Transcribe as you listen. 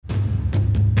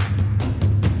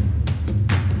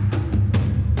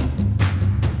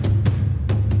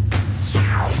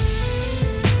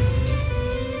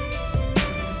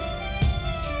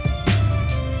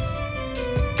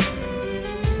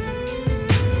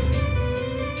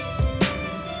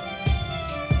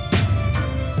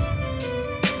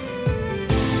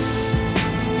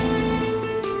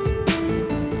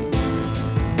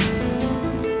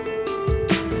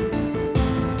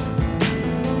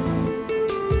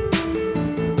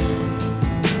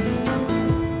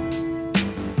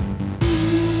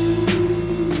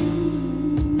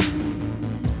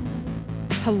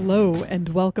and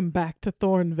welcome back to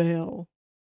Thornvale.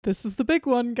 This is the big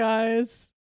one, guys.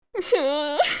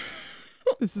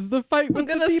 This is the fight with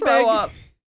the I'm gonna teabag. throw up.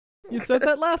 You said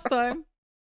that last time.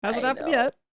 Hasn't I happened know.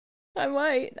 yet. I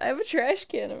might. I have a trash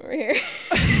can over here.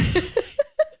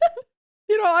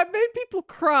 I've made people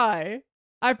cry.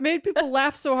 I've made people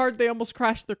laugh so hard they almost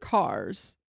crashed their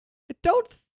cars. I don't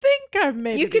think I've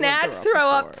made You can anyone add throw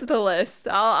up before. to the list.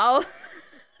 I'll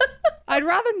I'd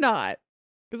rather not.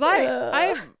 Because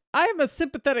I am a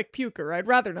sympathetic puker. I'd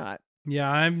rather not. Yeah,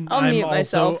 I'm mute also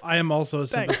myself. I am also a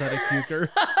Thanks. sympathetic puker.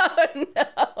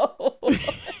 Oh no.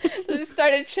 Just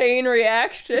start a chain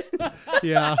reaction.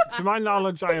 Yeah. To my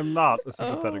knowledge, I am not a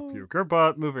sympathetic Oh. puker,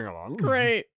 but moving along.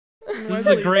 Great. This is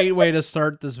a great way to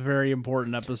start this very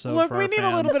important episode. Look, for we our need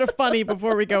a little fans. bit of funny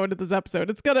before we go into this episode.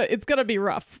 It's gonna be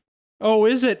rough. Oh,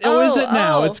 is it? Is it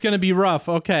now? Oh. It's gonna be rough.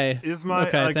 Okay. Is my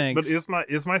Okay, thanks. But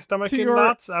is my stomach To in your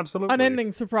knots? Absolutely.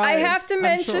 Unending surprise. I have to I'm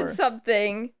mention sure.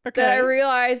 something Okay. that I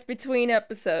realized between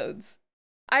episodes.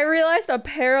 I realized a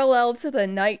parallel to the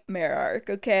Nightmare arc,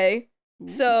 okay?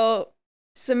 So,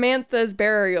 Samantha's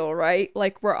burial, right?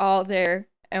 Like, we're all there,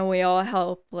 and we all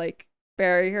help, like,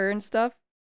 bury her and stuff.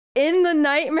 In the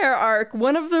Nightmare arc,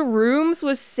 one of the rooms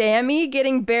was Sammy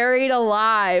getting buried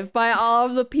alive by all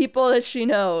of the people that she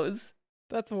knows.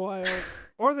 That's wild.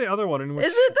 Or the other one in which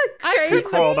Isn't that I crazy? could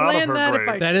crawled out of plan her that if grave.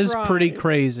 I That is pretty tried.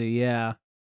 crazy. Yeah.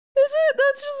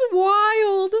 That's just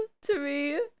wild to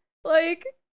me. Like,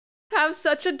 have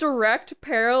such a direct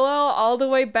parallel all the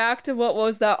way back to what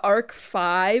was that arc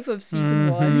 5 of season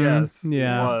Mhm. 1? yes,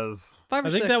 Yeah. it was. 5 or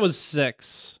I think 6. that was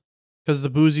 6. Because the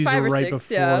boozies 5 were or right 6,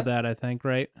 before yeah. that, I think,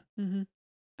 right? Mm-hmm.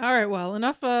 All right. Well,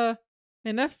 enough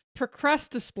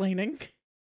procrastinating.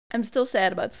 I'm still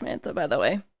sad about Samantha, by the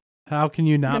way. How can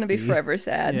you I'm not gonna be forever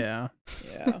sad. Yeah.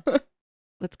 Yeah.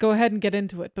 Let's go ahead and get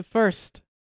into it. But first,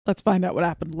 let's find out what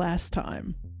happened last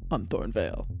time on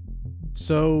Thornvale.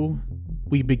 So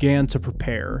we began to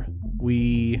prepare.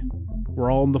 We were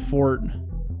all in the fort,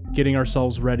 getting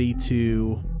ourselves ready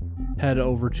to head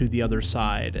over to the other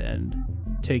side and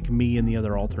take me and the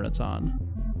other alternates on.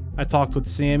 I talked with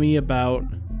Sammy about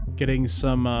getting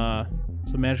some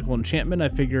magical enchantment. I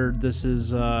figured this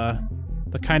is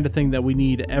the kind of thing that we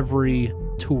need every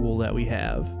tool that we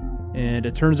have. And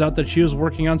it turns out that she was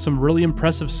working on some really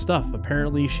impressive stuff.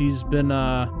 Apparently she's been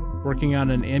working on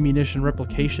an ammunition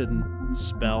replication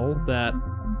spell that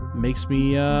makes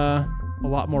me a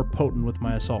lot more potent with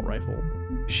my assault rifle.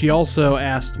 She also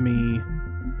asked me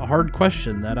a hard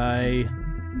question that I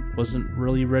wasn't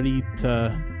really ready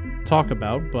to talk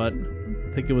about, but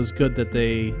I think it was good that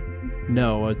they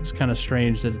know. It's kind of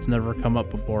strange that it's never come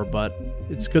up before, but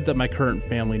it's good that my current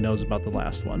family knows about the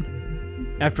last one.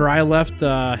 After I left,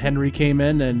 Henry came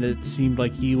in, and it seemed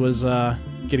like he was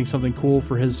getting something cool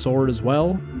for his sword as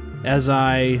well. As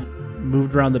I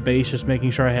moved around the base, just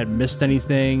making sure I hadn't missed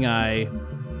anything, I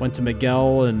went to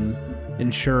Miguel and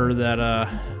ensure that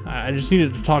I just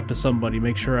needed to talk to somebody,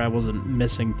 make sure I wasn't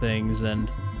missing things.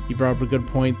 And he brought up a good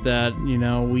point that,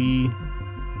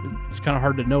 it's kind of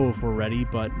hard to know if we're ready,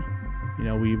 but,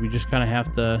 we just kind of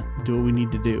have to do what we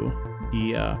need to do.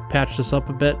 He patched us up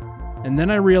a bit. And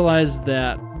then I realized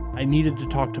that I needed to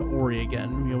talk to Ori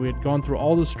again. We had gone through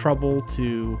all this trouble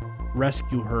to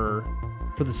rescue her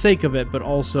for the sake of it, but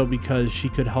also because she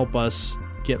could help us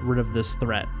get rid of this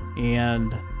threat.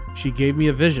 And she gave me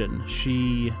a vision.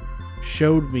 She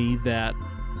showed me that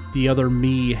the other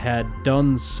me had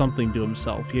done something to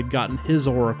himself. He had gotten his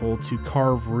oracle to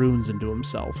carve runes into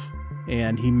himself.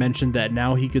 And he mentioned that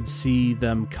now he could see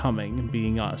them coming,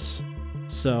 being us.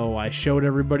 So I showed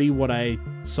everybody what I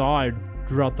saw. I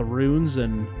drew out the runes,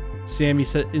 and Sammy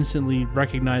instantly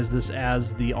recognized this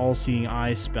as the all-seeing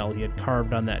eye spell he had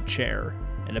carved on that chair.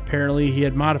 And apparently he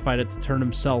had modified it to turn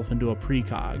himself into a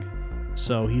precog.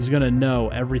 So he's going to know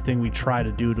everything we try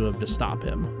to do to him to stop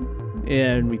him.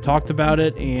 And we talked about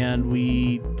it, and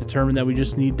we determined that we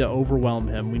just need to overwhelm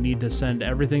him. We need to send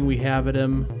everything we have at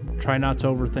him, try not to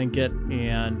overthink it,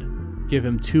 and give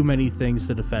him too many things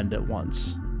to defend at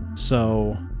once.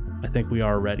 So I think we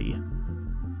are ready.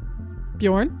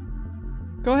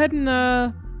 Bjorn, go ahead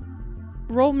and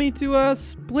roll me to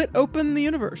split open the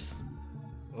universe.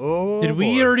 Oh, Did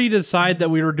we boy. already decide that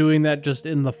we were doing that just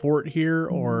in the fort here,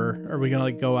 or are we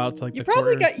gonna go out to You the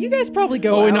quarter? you guys probably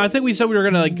go Oh, out. no, I think we said we were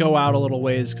gonna go out a little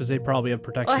ways because they probably have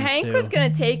protections Well, Hank too. was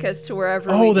gonna take us to wherever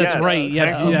Oh, we that's go, right. Yeah,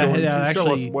 so- Hank was yeah, going yeah, to show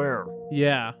us actually. where.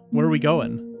 Yeah, where are we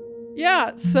going?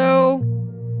 Yeah, so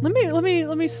let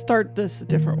me start this a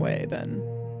different way then.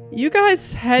 You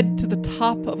guys head to the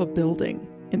top of a building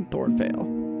in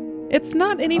Thornvale. It's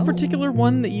not any Oh. particular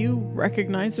one that you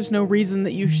recognize. There's no reason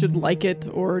that you should like it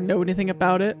or know anything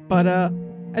about it, but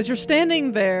As you're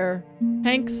standing there,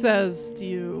 Hank says to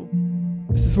you,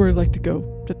 "This is where he'd like to go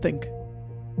to think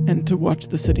and to watch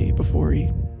the city before he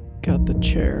got the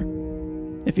chair.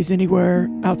 If he's anywhere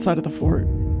outside of the fort,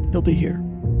 he'll be here.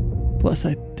 Plus,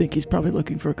 I think he's probably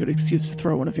looking for a good excuse to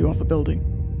throw one of you off a building."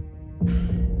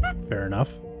 Fair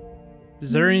enough.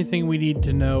 Is there anything we need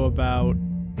to know about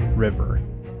River?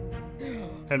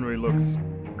 Henry looks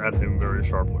at him very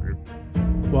sharply.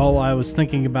 Well, I was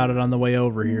thinking about it on the way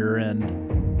over here,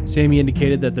 and Sammy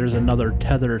indicated that there's another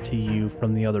tether to you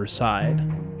from the other side.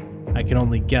 I can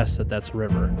only guess that that's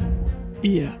River.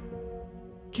 Yeah.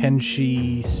 Can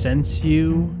she sense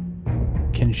you?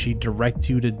 Can she direct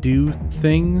you to do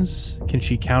things? Can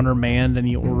she countermand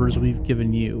any orders we've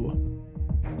given you?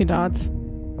 He nods.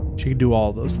 She can do all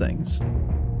of those things.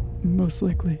 Most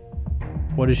likely.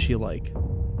 What is she like?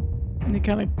 And he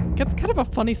kind of gets kind of a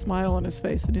funny smile on his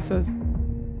face, and he says,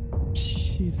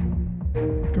 "She's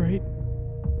great."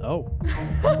 Oh.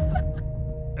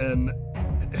 And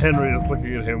Henry is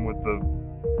looking at him with the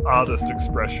oddest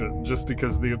expression, just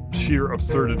because the sheer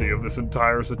absurdity of this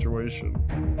entire situation.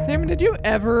 Sam, did you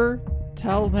ever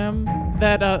tell them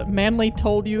that Manly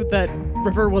told you that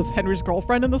River was Henry's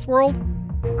girlfriend in this world?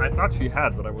 I thought she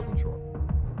had, but I wasn't sure.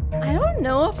 I don't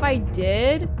know if I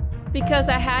did, because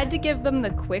I had to give them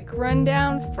the quick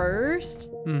rundown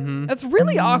first. Mm-hmm. That's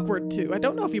really awkward, too. I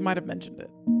don't know if you might have mentioned it.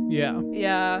 Yeah.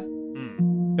 Yeah.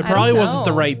 It I probably don't wasn't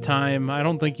the know. right time. I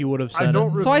don't think you would have said I don't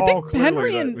it. recall So I think clearly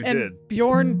Henry that and we did.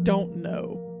 Bjorn don't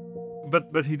know.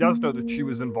 But he does know that she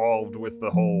was involved with the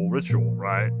whole ritual,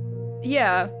 right?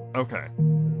 Yeah, Okay.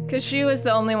 because she was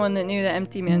the only one that knew the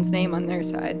empty man's name on their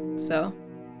side, so.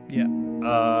 Yeah.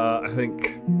 I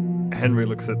think Henry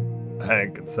looks at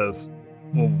Hank and says,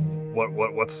 "Well,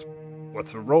 what's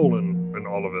her role in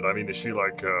all of it? I mean, is she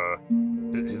like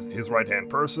his right-hand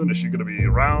person? Is she gonna be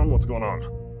around? What's going on?"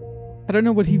 I don't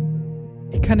know what he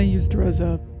kind of used her as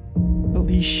a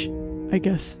leash, I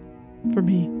guess, for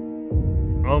me.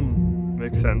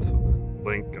 Makes sense with the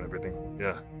link and everything.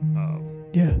 Yeah.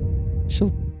 Yeah,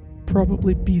 she'll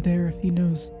probably be there if he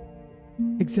knows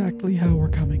exactly how we're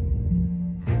coming.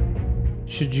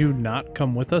 Should you not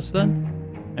come with us then?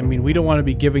 I mean, we don't want to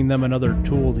be giving them another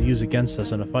tool to use against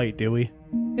us in a fight, do we?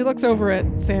 He looks over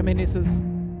at Sammy and he says,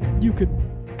 "You could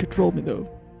control me though,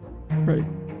 right?"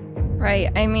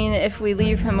 Right, I mean, if we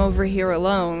leave him over here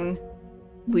alone,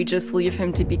 we just leave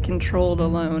him to be controlled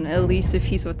alone. At least if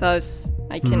he's with us,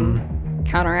 I can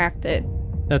counteract it.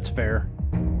 That's fair.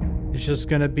 It's just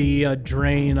going to be a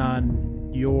drain on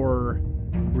your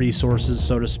resources,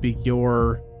 so to speak.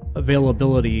 Your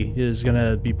availability is going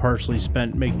to be partially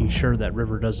spent making sure that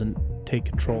River doesn't take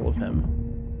control of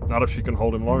him. Not if she can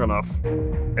hold him long enough.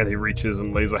 And he reaches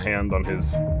and lays a hand on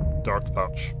his darts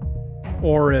pouch.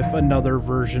 Or if another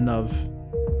version of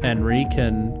Henry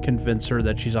can convince her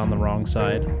that she's on the wrong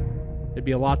side. It'd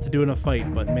be a lot to do in a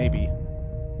fight, but maybe.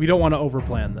 We don't want to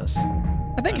overplan this.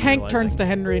 I think I'm Hank realizing. turns to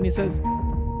Henry and he says,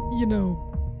 "You know,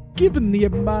 given the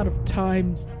amount of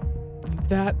times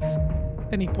that's,"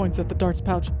 and he points at the darts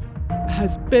pouch,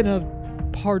 "has been a,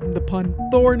 pardon the pun,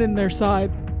 thorn in their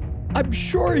side, I'm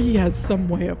sure he has some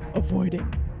way of avoiding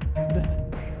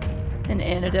that. An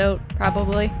antidote,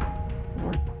 probably.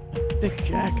 Or a thick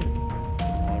jacket."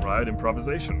 All right,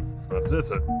 improvisation. That's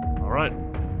it. All right.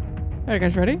 Are you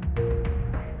guys ready?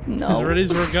 No. As ready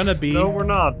as we're gonna be. No, we're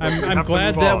not. We I'm have to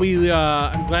glad move that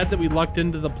on. I'm glad that we lucked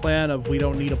into the plan of we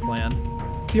don't need a plan.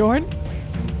 Bjorn,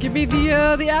 give me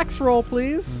the axe roll,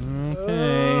 please.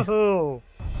 Okay, Oh.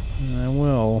 I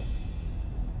will.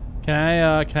 Can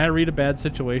I read a bad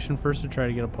situation first to try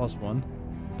to get a +1?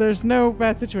 There's no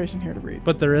bad situation here to read.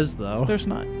 But there is though. There's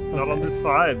not. Not on this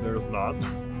side, there's not.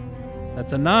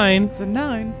 That's a 9. It's a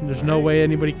 9. There's no way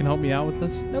anybody can help me out with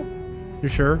this. Nope. You're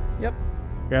sure? Yep.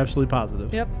 You're absolutely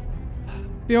positive. Yep.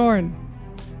 Bjorn,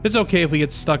 It's okay if we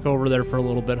get stuck over there for a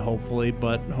little bit, hopefully,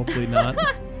 but hopefully not.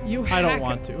 you I don't hack-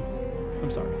 want to. I'm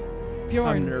sorry. I'm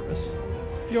Bjorn, nervous.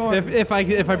 Bjorn. If I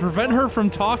prevent her from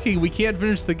talking, we can't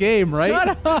finish the game, right?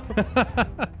 Shut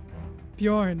up.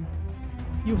 Bjorn,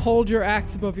 you hold your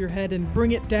axe above your head and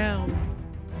bring it down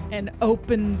and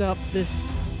opens up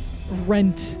this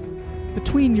rent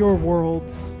between your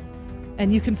worlds.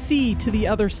 And you can see to the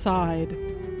other side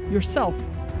yourself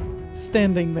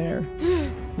standing there,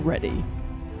 ready.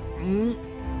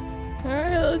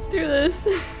 Alright, let's do this.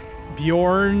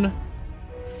 Bjorn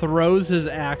throws his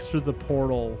axe through the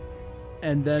portal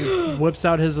and then whips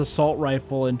out his assault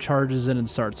rifle and charges in and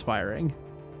starts firing.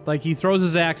 Like, he throws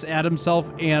his axe at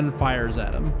himself and fires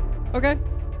at him. Okay.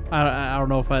 I don't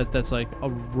know if that's like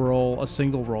a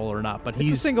single roll or not, but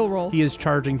It's a single roll. he is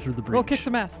charging through the breach. Roll kick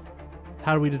some ass.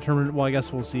 How do we determine? Well, I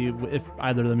guess we'll see if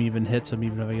either of them even hits him,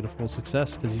 even if I get a full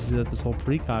success, because he's got this whole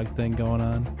precog thing going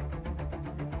on.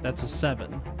 That's a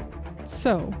 7.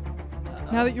 So,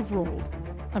 now that you've rolled,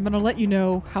 I'm going to let you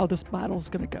know how this battle's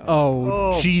going to go.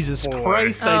 Oh, Jesus boy.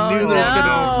 Christ! I knew Oh, there was gonna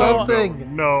no. be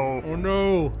something. No. Oh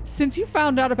no! Since you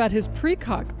found out about his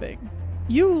precog thing,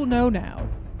 you will know now.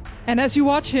 And as you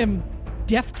watch him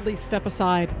deftly step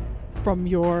aside from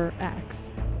your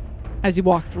axe, as you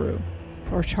walk through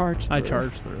or charge through. I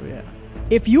charged through. Yeah.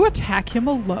 If you attack him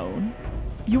alone,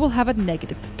 you will have a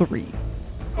 -3.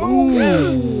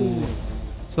 Ooh.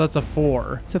 So that's a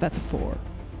 4. So that's a 4.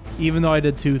 Even though I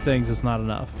did 2 things, it's not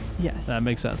enough. Yes. That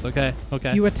makes sense. Okay. Okay.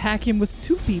 If you attack him with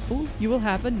 2 people, you will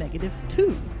have a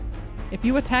 -2. If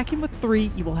you attack him with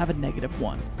 3, you will have a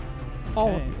 -1. All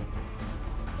of Okay.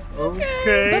 you.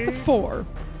 Okay. So that's a 4.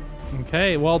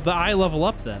 Okay. Well, the eye level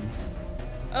up then.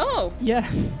 Oh,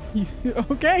 Yes.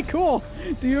 Okay, cool.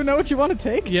 Do you know what you want to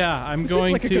take? Yeah, I'm This seems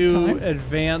going like a good to time.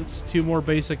 advance 2 more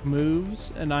basic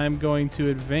moves, and I'm going to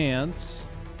advance,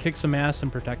 kick some ass,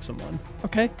 and protect someone.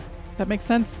 Okay, that makes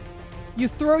sense. You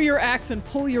throw your axe and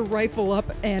pull your rifle up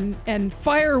and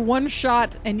fire one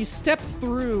shot, and you step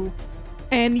through,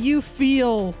 and you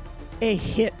feel a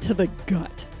hit to the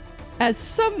gut as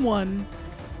someone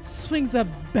swings a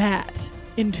bat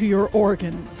into your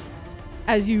organs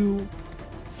as you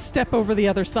step over the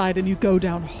other side and you go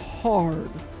down hard.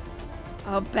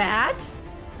 a bat?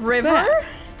 River? Bat.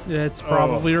 It's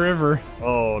probably River.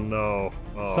 Oh no.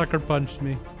 Oh. Sucker punched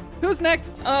me. Who's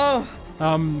next? Oh,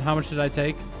 How much did I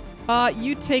take?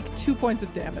 You take 2 points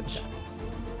of damage,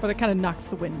 but it kind of knocks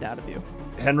the wind out of you.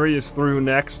 Henry is through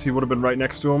next. He would have been right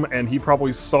next to him, and he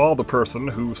probably saw the person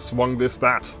who swung this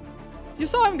bat. You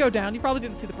saw him go down. You probably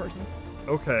didn't see the person.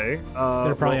 Okay.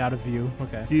 They're probably well, out of view.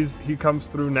 Okay. He comes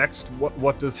through next.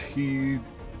 What does he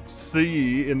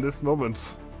see in this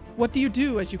moment? What do you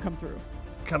do as you come through?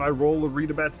 Can I roll a read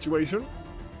a bat situation?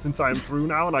 Since I'm through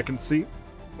now and I can see?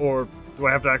 Or do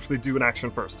I have to actually do an action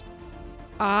first?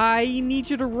 I need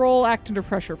you to roll act under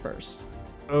pressure first.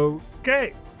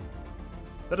 Okay.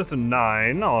 That is a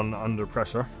 9 on under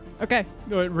pressure. Okay.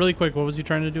 Wait, really quick, what was he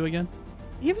trying to do again?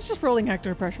 He was just rolling act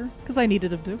under pressure because I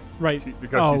needed him to. Right.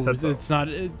 Because she said so. It's not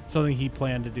something he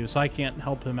planned to do, so I can't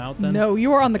help him out then? No, you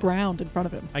were on the ground in front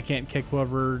of him. I can't kick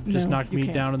whoever just No, knocked you me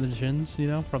can't. down in the shins,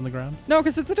 from the ground? No,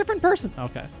 because it's a different person.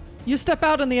 Okay. You step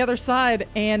out on the other side,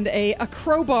 and a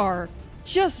crowbar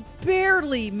just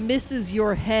barely misses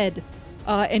your head,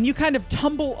 and you kind of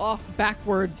tumble off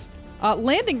backwards,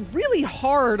 landing really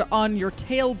hard on your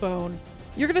tailbone.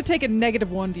 You're going to take a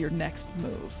 -1 to your next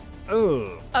move.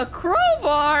 Ugh. a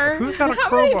crowbar? Who's got a How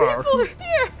crowbar? many people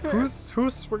are here?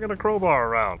 Who's swinging a crowbar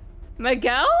around?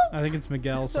 Miguel? I think it's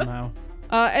Miguel somehow.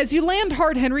 As you land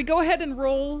hard, Henry, go ahead and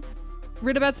roll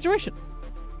Rid of Bad Situation.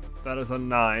 That is a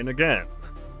 9 again.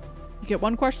 You get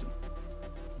 1 question.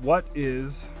 What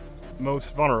is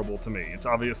most vulnerable to me? It's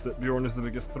obvious that Bjorn is the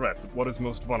biggest threat, but what is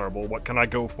most vulnerable? What can I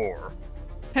go for?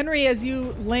 Henry, as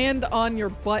you land on your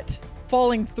butt,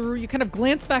 falling through, you kind of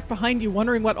glance back behind you,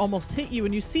 wondering what almost hit you,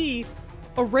 and you see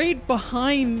arrayed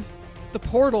behind the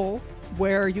portal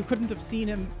where you couldn't have seen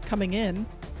him coming in,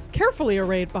 carefully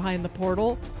arrayed behind the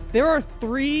portal, there are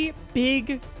 3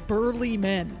 big, burly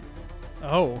men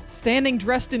Oh. standing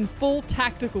dressed in full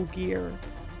tactical gear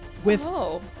with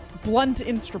Oh. blunt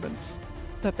instruments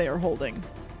that they are holding.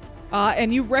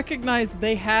 And you recognize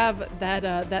they have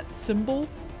that symbol,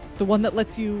 the one that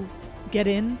lets you get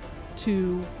in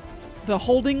to the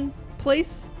holding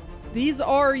place.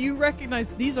 You recognize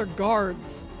these are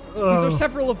guards. These are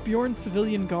several of Bjorn's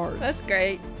civilian guards. That's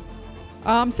great.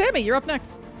 Sammy, you're up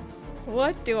next.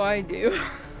 What do I do?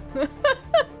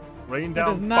 Rain That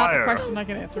down is not fire. a question I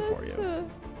can answer for you.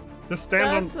 Just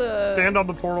stand That's on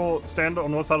the portal, stand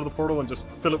on one side of the portal and just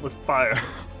fill it with fire.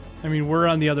 I mean, we're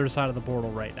on the other side of the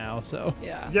portal right now, so.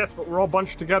 Yeah. Yes, but we're all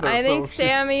bunched together. I think so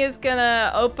Sammy is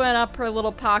gonna open up her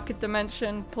little pocket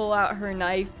dimension, pull out her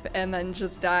knife, and then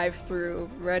just dive through,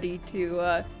 ready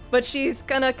to, but she's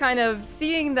gonna kind of,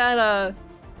 seeing that,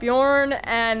 Bjorn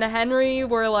and Henry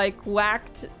were, like,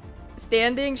 whacked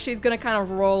standing, she's gonna kind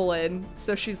of roll in,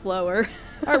 so she's lower.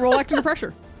 All right, roll act under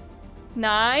pressure.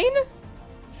 9?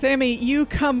 Sammy, you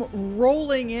come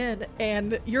rolling in,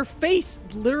 and your face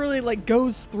literally like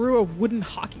goes through a wooden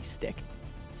hockey stick.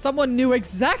 Someone knew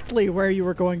exactly where you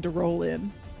were going to roll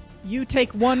in. You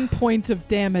take 1 point of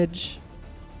damage.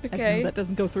 Okay. That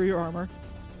doesn't go through your armor.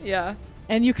 Yeah.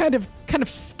 And you kind of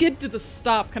skid to the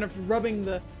stop, kind of rubbing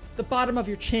the bottom of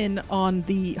your chin on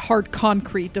the hard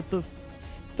concrete of the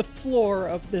floor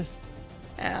of this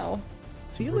Ow.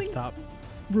 ceiling Rooftop.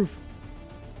 roof.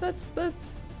 That's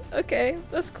okay.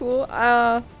 That's cool.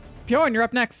 Bjorn, you're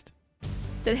up next.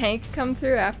 Did Hank come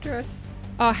through after us?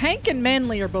 Hank and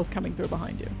Manly are both coming through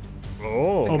behind you. Oh.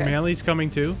 Oh, Okay. Manly's coming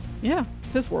too? Yeah,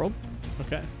 it's his world.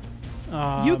 Okay.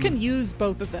 You can use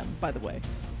both of them, by the way.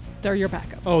 They're your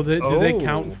backup. Oh, do they Oh.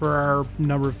 count for our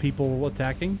number of people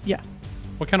attacking? Yeah.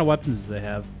 What kind of weapons do they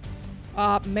have?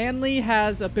 Manly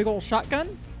has a big old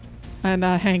shotgun, and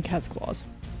Hank has claws.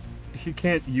 He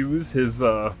can't use his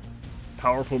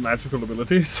powerful magical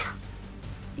abilities.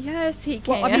 Yes, he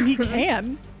can. Well, I mean, he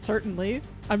can, certainly.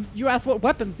 You asked what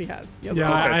weapons he has. He has Yeah,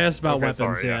 claws. Okay. I asked about Okay, weapons.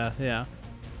 sorry, yeah.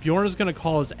 Bjorn is going to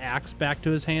call his axe back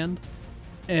to his hand,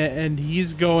 and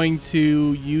he's going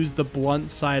to use the blunt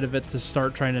side of it to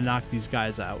start trying to knock these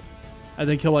guys out. I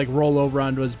think he'll like roll over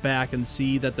onto his back and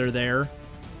see that they're there,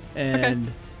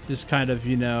 and just kind of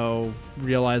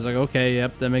realize like, okay,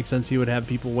 yep, that makes sense. He would have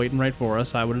people waiting right for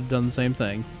us. I would have done the same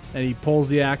thing. And he pulls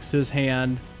the axe to his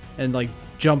hand and like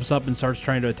jumps up and starts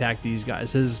trying to attack these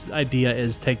guys. His idea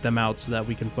is take them out so that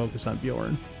we can focus on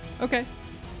Bjorn. Okay.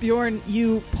 Bjorn,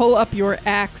 you pull up your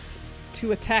axe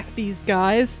to attack these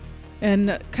guys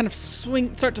and kind of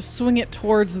start to swing it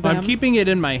towards them. I'm keeping it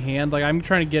in my hand. Like, I'm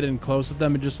trying to get in close with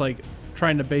them and just, like,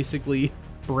 trying to basically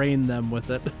brain them with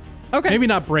it. Okay. Maybe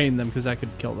not brain them because that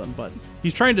could kill them, but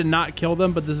he's trying to not kill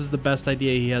them, but this is the best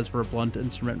idea he has for a blunt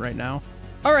instrument right now.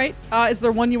 All right. Is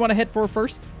there one you want to hit for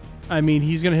first? I mean,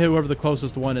 he's going to hit whoever the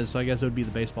closest one is, so I guess it would be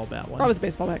the baseball bat one. Probably the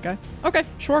baseball bat guy. Okay,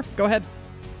 sure. Go ahead.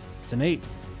 It's an 8.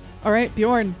 All right,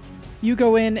 Bjorn, you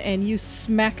go in and you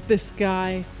smack this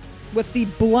guy with the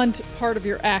blunt part of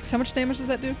your axe. How much damage does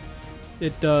that do?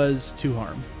 It does 2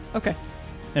 harm, Okay.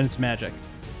 and it's magic,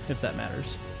 if that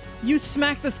matters. You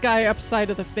smack this guy upside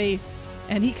of the face,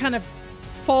 and he kind of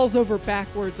falls over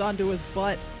backwards onto his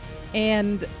butt.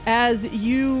 And as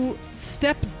you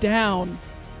step down,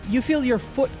 you feel your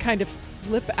foot kind of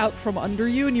slip out from under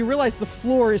you, and you realize the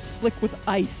floor is slick with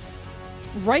ice.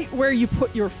 Right where you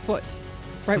put your foot,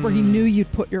 right where he knew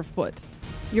you'd put your foot.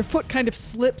 Your foot kind of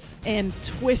slips and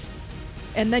twists,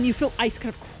 and then you feel ice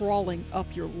kind of crawling up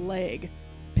your leg,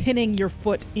 pinning your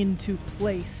foot into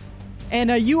place. And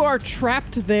you are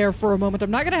trapped there for a moment.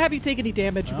 I'm not going to have you take any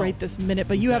damage right this minute,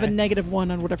 but you have a Okay.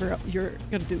 -1 on whatever you're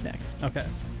going to do next. Okay.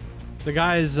 The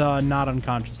guy's not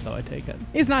unconscious, though, I take it.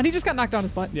 He's not. He just got knocked on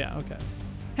his butt. Yeah, okay.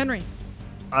 Henry.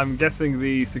 I'm guessing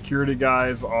the security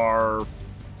guys are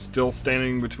still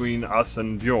standing between us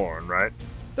and Bjorn, right?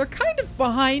 They're kind of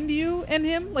behind you and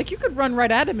him. Like, you could run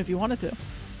right at him if you wanted to.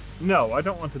 No, I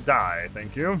don't want to die,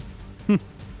 thank you.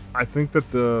 I think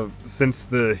that since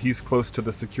he's close to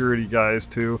the security guys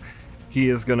too, he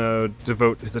is gonna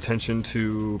devote his attention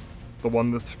to the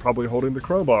one that's probably holding the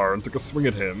crowbar and took a swing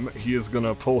at him. He is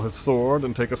gonna pull his sword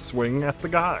and take a swing at the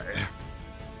guy.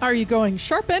 Are you going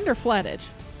sharp end or flat edge?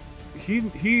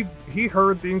 He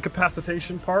heard the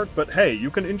incapacitation part, but hey, you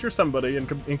can injure somebody and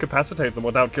incapacitate them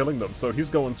without killing them, so he's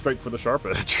going straight for the sharp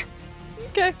edge.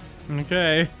 Okay.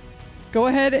 Okay. Go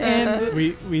ahead and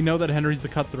We know that Henry's the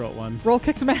cutthroat one, roll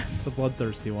kick some ass. the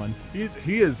bloodthirsty one. He's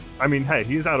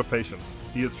out of patience.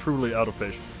 He is truly out of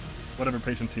patience. Whatever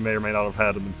patience he may or may not have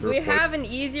had in the first We place. have an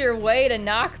easier way to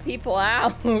knock people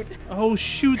out. Oh,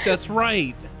 shoot, that's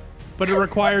right. But it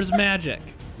requires magic.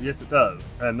 Yes, it does.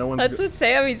 And no one's. That's what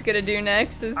Sammy's gonna do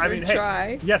next is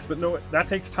try. Yes, but no, that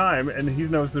takes time, and he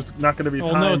knows there's not going to be Oh,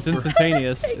 time. no, it's for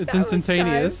instantaneous. Take It's that much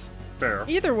instantaneous. fair.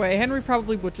 Either way, Henry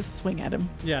probably would just swing at him.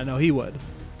 Yeah, no, he would.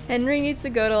 Henry needs to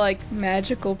go to like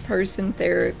magical person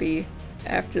therapy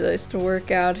after this to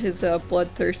work out his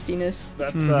bloodthirstiness.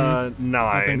 That's I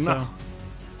 9. think so.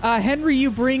 Henry, you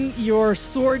bring your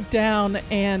sword down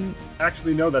and...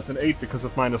 Actually, no, that's an 8 because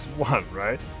of -1,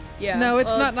 right? Yeah. No, it's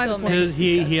well, not still -1. mixed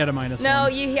He success. had a -1. No,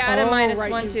 you had a Oh, -1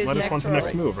 right, to his -1 next to roll.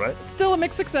 next move, right? Still a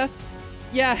mixed success.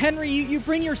 Yeah, Henry, you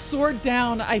bring your sword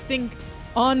down, I think,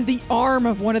 on the arm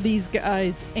of one of these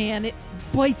guys, and it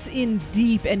bites in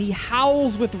deep, and he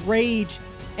howls with rage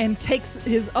and takes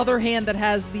his other hand that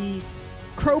has the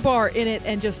crowbar in it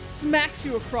and just smacks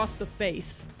you across the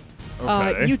face.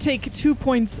 Okay. You take 2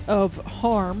 points of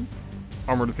harm,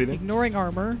 Armor defeated? ignoring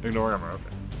armor. Ignore armor, okay.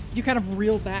 You kind of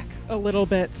reel back a little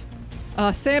bit.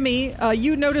 Sammy,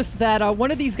 you notice that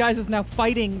one of these guys is now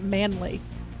fighting Manly.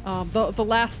 The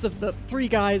last of the 3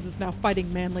 guys is now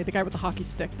fighting Manly, the guy with the hockey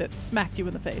stick that smacked you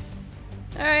in the face.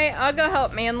 All right, I'll go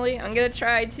help Manly. I'm gonna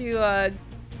try to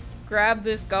grab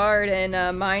this guard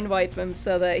and mind wipe him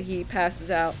so that he passes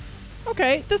out.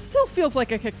 Okay, this still feels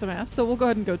like a kick some ass, so we'll go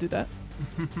ahead and go do that.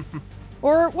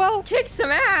 Or, well, Kick some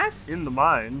ass. In the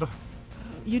mind.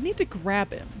 you need to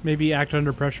grab him. Maybe act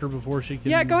under pressure before she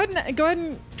can. Yeah, go ahead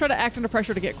and try to act under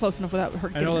pressure to get close enough without her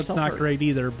I getting know that's herself not hurt. great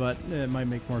either, but it might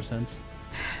make more sense.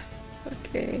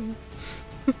 Okay.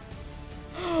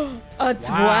 A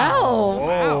 12.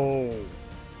 Whoa.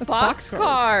 That's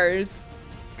Boxcars.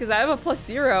 Because I have a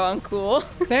 +0 on cool.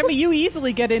 Sammy, you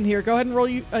easily get in here. Go ahead and roll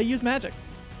use magic.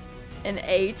 An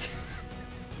 8.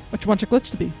 What you want your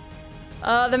glitch to be?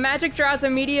 The magic draws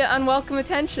immediate unwelcome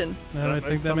attention. I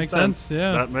think that some makes sense.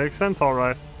 Yeah. That makes sense, all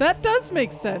right. That does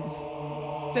make sense.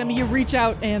 Sammy, you reach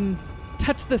out and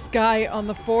touch this guy on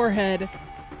the forehead,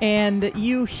 and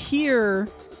you hear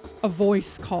a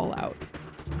voice call out,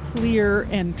 clear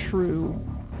and true.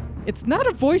 It's not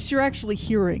a voice you're actually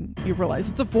hearing, you realize.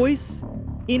 It's a voice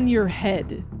in your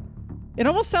head. It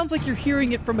almost sounds like you're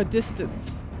hearing it from a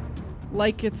distance,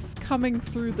 like it's coming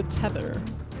through the tether.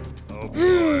 Oh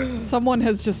boy. Someone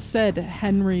has just said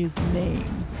Henry's name.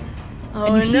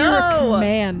 Oh And you hear a no!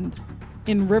 command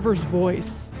in River's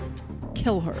voice.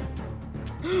 Kill her.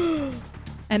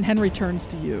 And Henry turns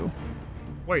to you.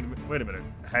 Wait a minute.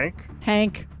 Hank?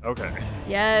 Hank, Okay.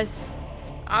 Yes.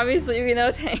 Obviously, we know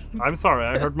it's Hank. I'm sorry,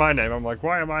 I heard my name. I'm like,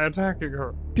 why am I attacking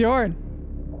her? Bjorn,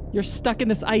 you're stuck in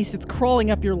this ice. It's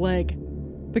crawling up your leg.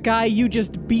 The guy you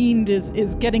just beamed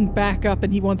is getting back up,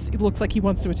 and it looks like he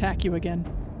wants to attack you again.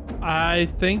 I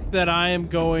think that I am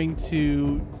going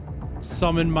to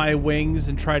summon my wings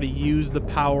and try to use the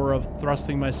power of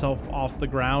thrusting myself off the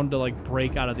ground to like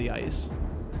break out of the ice.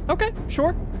 Okay,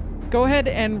 sure. Go ahead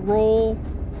and roll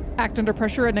act under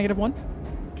pressure at -1.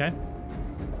 Okay.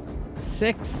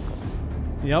 6.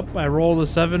 Yep, I rolled a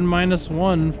 7 minus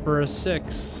 1 for a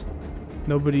 6. I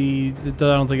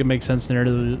don't think it makes sense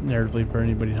narratively for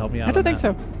anybody to help me out. I don't on think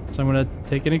that. so. So I'm going to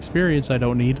take an experience I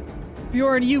don't need.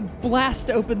 Bjorn, you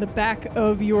blast open the back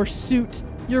of your suit.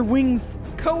 Your wings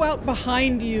go out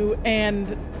behind you,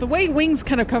 and the way wings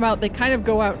kind of come out, they kind of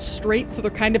go out straight, so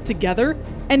they're kind of together.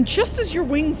 And just as your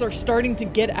wings are starting to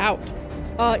get out,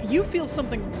 you feel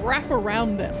something wrap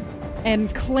around them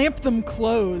and clamp them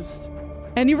closed.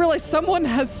 And you realize someone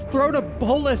has thrown a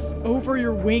bolus over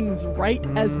your wings right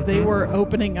as they were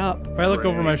opening up. If I look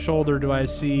over my shoulder, do I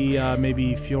see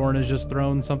maybe Fjorn has just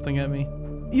thrown something at me?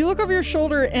 You look over your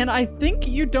shoulder, and I think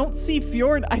you don't see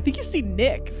Fjord. I think you see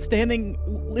Nick standing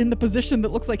in the position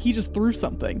that looks like he just threw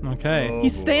something. Okay. Oh,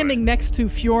 He's boy. standing next to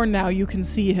Fjorn now. You can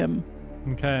see him.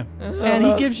 Okay. And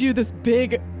he gives you this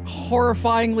big,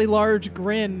 horrifyingly large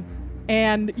grin.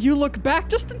 And you look back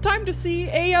just in time to see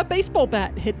a baseball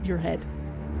bat hit your head.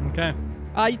 Okay.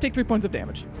 You take 3 points of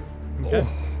damage. Okay.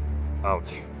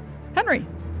 Ouch. Henry.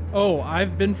 Oh,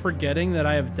 I've been forgetting that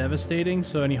I have devastating,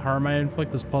 so any harm I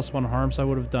inflict is +1 harm, so I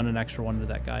would have done an extra one to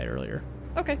that guy earlier.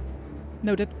 Okay.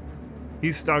 Noted.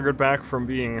 He's staggered back from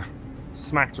being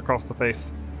smacked across the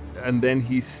face, and then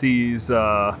he sees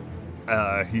Bjorn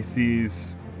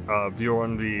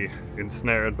be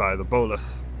ensnared by the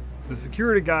bolus. The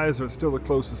security guys are still the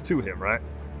closest to him, right?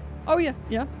 Oh, yeah.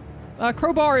 Yeah.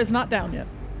 Crowbar is not down yet.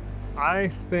 I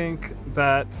think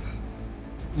that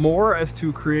more as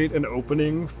to create an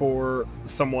opening for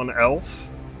someone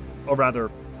else, or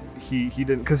rather, he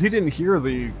didn't, because he didn't hear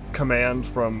the command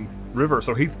from River,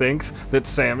 so he thinks that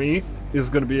Sammy is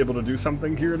going to be able to do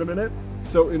something here in a minute.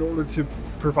 So in order to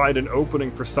provide an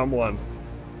opening for someone,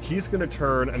 he's going to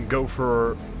turn and go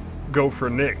for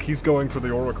Nick. He's going for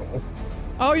the Oracle.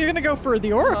 Oh, you're going to go for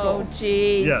the Oracle? Oh,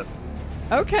 jeez. Yes.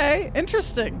 Okay,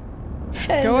 interesting.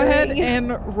 Henry. Go ahead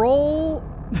and roll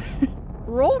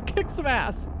kick some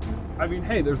ass. I mean,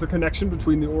 hey, there's a connection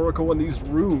between the Oracle and these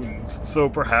runes, so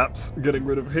perhaps getting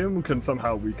rid of him can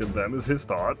somehow weaken them, is his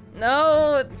thought.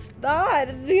 No, it's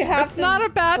not. You have It's to not a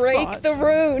bad break thought. the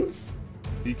runes.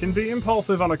 He can be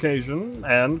impulsive on occasion,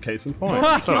 and case in point.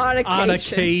 So, On occasion. On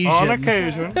occasion. on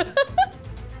occasion.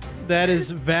 That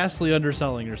is vastly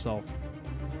underselling yourself.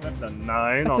 That's a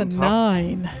 9 That's on a top.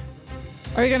 9.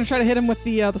 Are you going to try to hit him with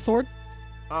the sword?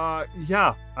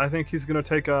 Yeah, I think he's gonna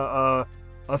take a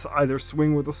either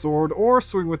swing with the sword or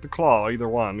swing with the claw, either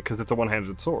one, because it's a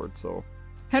one-handed sword, so.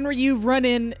 Henry, you run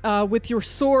in with your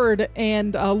sword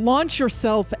and launch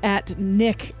yourself at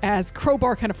Nick as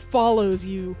Crowbar kind of follows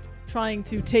you, trying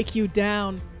to take you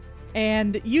down.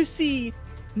 And you see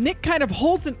Nick kind of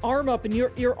holds an arm up, and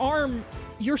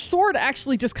your sword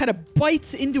actually just kind of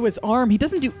bites into his arm. He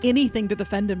doesn't do anything to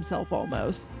defend himself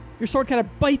almost. Your sword kind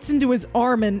of bites into his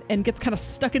arm and gets kind of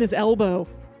stuck in his elbow.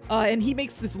 And he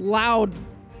makes this loud,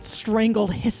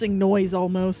 strangled, hissing noise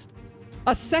almost.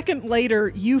 A second later,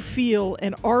 you feel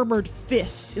an armored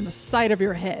fist in the side of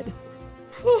your head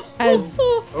as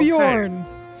Fjorn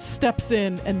steps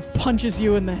in and punches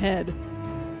you in the head.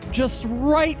 Just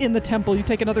right in the temple. You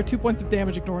take another 2 points of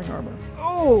damage, ignoring armor.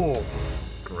 Oh!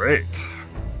 Great.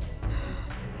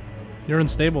 You're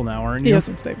unstable now, aren't He you? is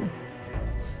unstable.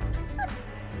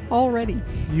 Already.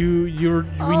 We needed you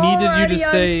Already to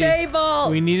stay. unstable.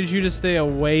 We needed you to stay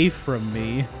away from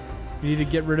me. We need to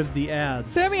get rid of the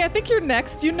ads. Sammy, I think you're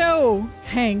next. You know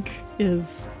Hank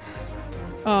is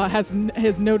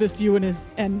has noticed you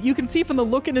and you can see from the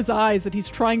look in his eyes that he's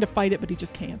trying to fight it, but he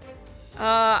just can't.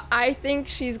 I think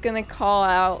she's gonna call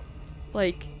out,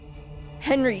 like,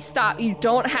 Henry, stop, you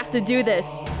don't have to do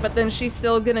this. But then she's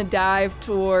still gonna dive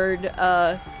toward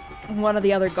one of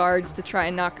the other guards to try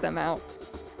and knock them out.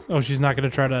 Oh, she's not going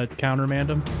to try to countermand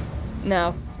him?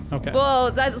 No. Okay.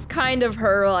 Well, that was kind of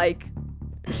her, like,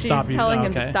 she's Stop you. telling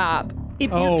him to Okay. stop.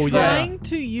 If Oh, you're yeah. trying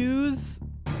to use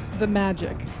the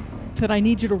magic, then I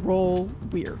need you to roll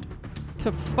weird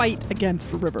to fight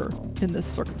against River in this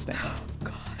circumstance.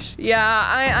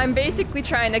 Yeah, I'm basically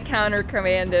trying to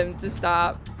counter-command him to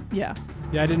stop. Yeah.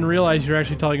 Yeah, I didn't realize you're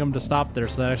actually telling him to stop there,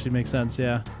 so that actually makes sense,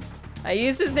 yeah. I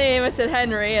used his name, I said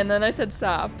Henry, and then I said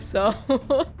stop, so...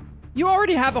 You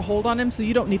already have a hold on him, so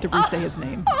you don't need to re-say his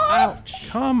name. Ouch.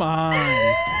 Come on.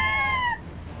 How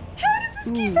does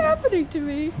this keep happening to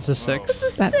me? It's a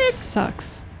 6. That 6.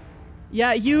 sucks.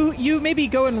 Yeah, you maybe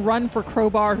go and run for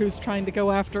Crowbar, who's trying to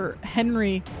go after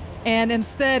Henry, and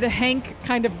instead Hank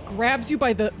kind of grabs you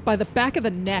by the back of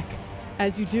the neck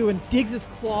as you do and digs his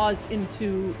claws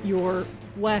into your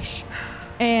flesh,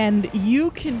 and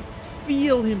you can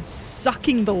feel him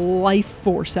sucking the life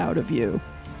force out of you.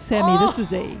 Sammy, this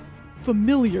is a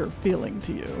familiar feeling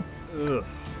to you. Ugh.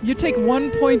 You take 1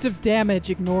 point of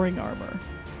damage ignoring armor.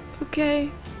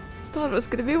 Okay. Thought it was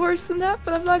gonna be worse than that,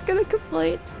 but I'm not gonna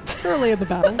complain. It's early in the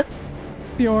battle.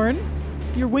 Bjorn,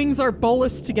 your wings are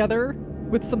bolus together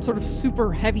with some sort of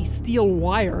super heavy steel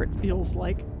wire, it feels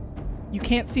like. You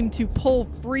can't seem to pull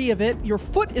free of it. Your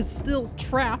foot is still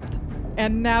trapped,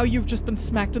 and now you've just been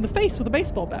smacked in the face with a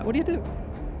baseball bat. What do you do?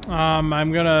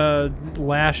 I'm gonna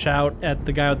lash out at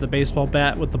the guy with the baseball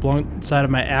bat with the blunt side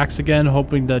of my axe again,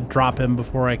 hoping to drop him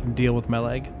before I can deal with my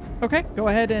leg. Okay, go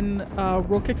ahead and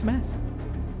roll kick some ass.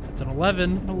 It's an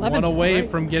 11. An 11, One away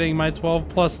alright. from getting my 12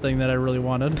 plus thing that I really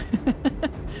wanted.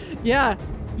 Yeah,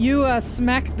 you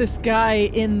smack this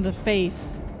guy in the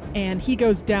face, and he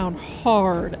goes down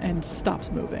hard and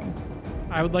stops moving.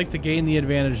 I would like to gain the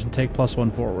advantage and take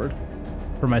 +1 forward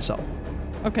for myself.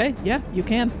 Okay, yeah, you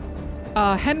can.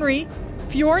 Henry,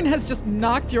 Fjorn has just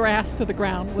knocked your ass to the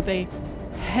ground with a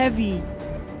heavy,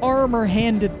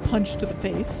 armor-handed punch to the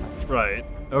face. Right.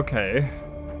 Okay.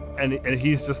 And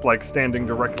he's just like standing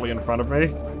directly in front of me,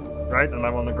 right? And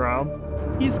I'm on the ground.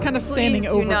 He's kind of standing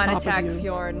Please over do not top attack of you.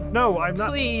 Fjorn. No, I'm not.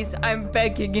 Please, I'm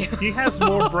begging you. He has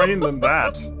more brain than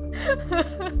that.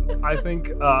 I think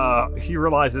he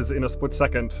realizes in a split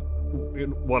second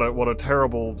what a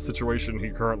terrible situation he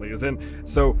currently is in.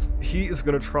 So he is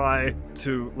gonna try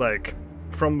to, like,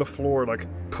 from the floor, like,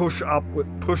 push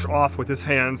off with his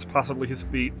hands, possibly his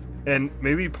feet, and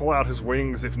maybe pull out his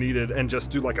wings if needed, and just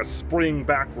do like a spring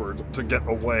backward to get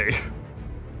away.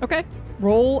 Okay,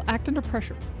 roll act under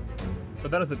pressure. But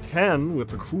that is a 10 with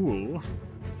the cool.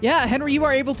 Yeah, Henry, you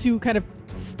are able to kind of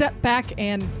step back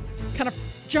and kind of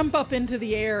jump up into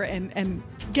the air and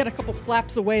get a couple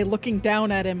flaps away looking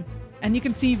down at him. And you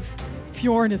can see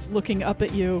Fjorn is looking up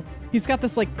at you. He's got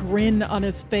this like grin on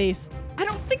his face. I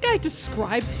don't think I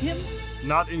described him,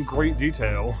 Not in great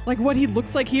detail. like what he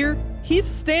looks like here. He's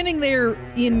standing there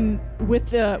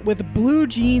with blue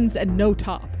jeans and no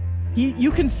top. You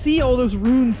can see all those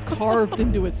runes carved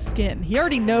into his skin. He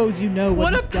already knows you know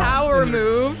what What he's a done. power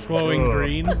move. Glowing Ugh.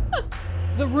 green.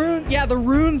 The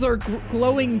runes are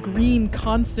glowing green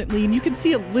constantly, and you can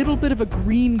see a little bit of a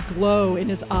green glow in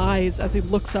his eyes as he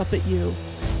looks up at you.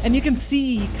 And you can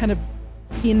see kind of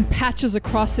in patches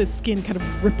across his skin, kind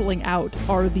of rippling out,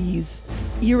 are these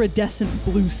iridescent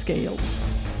blue scales.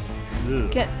 Ugh.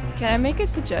 Can I make a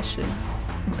suggestion?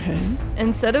 Okay.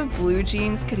 Instead of blue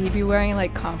jeans, could he be wearing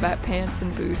like combat pants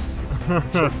and boots?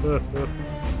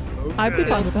 I'd be Okay.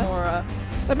 fine with Feels that. more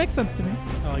That makes sense to me.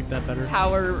 I like that better.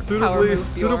 power Suitably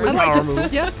move. suitably Bjorn. power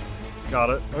move. Yeah. Got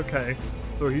it. Okay.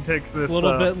 So he takes this A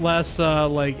little bit less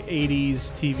like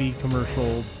 80s TV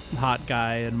commercial hot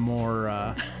guy and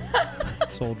more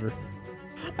soldier.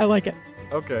 I like it.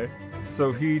 Okay.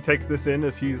 So he takes this in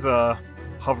as he's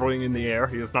hovering in the air.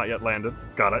 He has not yet landed.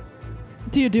 Got it.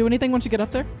 Do you do anything once you get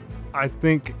up there? I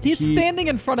think He's he, standing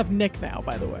in front of Nick now,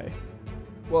 by the way.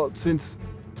 Well, since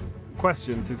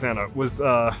question, Susanna, was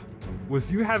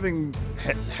you having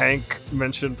Hank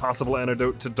mention possible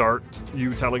antidote to Dart?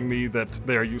 You telling me that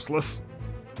they are useless?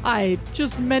 I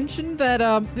just mentioned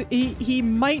that he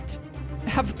might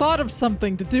have thought of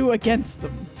something to do against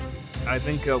them. I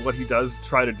think what he does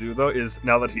try to do though is,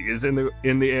 now that he is in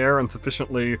the air and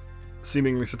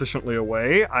seemingly sufficiently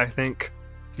away, I think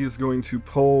He's going to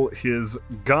pull his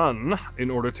gun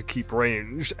in order to keep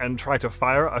range and try to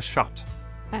fire a shot.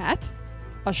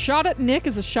 A shot at Nick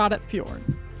is a shot at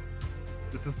Fjorn.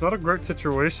 This is not a great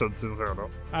situation, Susanna.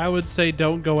 I would say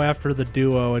don't go after the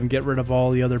duo and get rid of all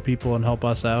the other people and help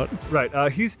us out. Right,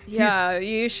 Yeah,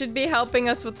 you should be helping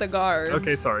us with the guards.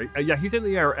 Okay, sorry. Yeah, he's in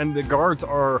the air, and the guards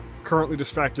are currently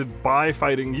distracted by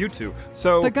fighting you two.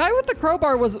 So The guy with the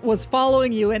crowbar was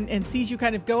following you and sees you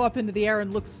kind of go up into the air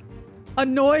and looks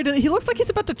annoyed. He looks like he's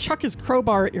about to chuck his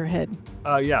crowbar at your head.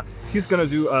 yeah, he's gonna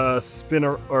do a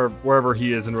spinner or wherever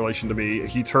he is in relation to me.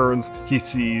 He turns, he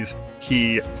sees,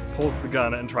 he pulls the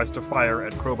gun and tries to fire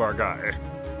at Crowbar Guy.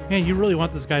 Man, you really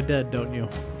want this guy dead, don't you?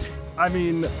 I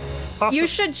mean, You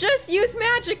should just use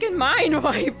magic and mind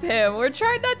wipe him. We're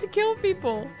trying not to kill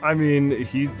people. I mean,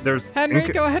 there's Henry,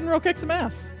 go ahead and roll kick some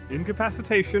ass.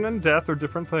 incapacitation and death are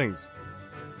different things.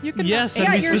 You can Yes, Yeah,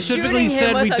 and we you're specifically shooting him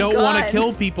said we with a don't want to gun.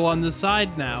 kill people on this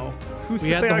side now. Who's We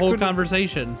to had say the I whole couldn't-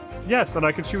 conversation. Yes, and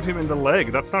I could shoot him in the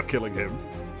leg. That's not killing him.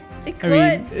 It I could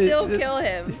mean, still kill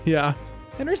him. Yeah.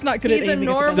 Henry's not good He's at a aiming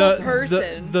at the normal gun.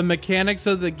 person. The mechanics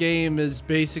of the game is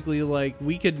basically like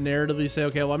we could narratively say,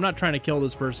 okay, well, I'm not trying to kill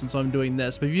this person, so I'm doing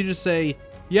this. But if you just say,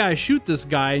 yeah, I shoot this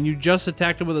guy, and you just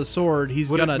attacked him with a sword,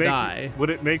 he's gonna die. Would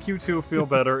it make you two feel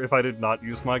better if I did not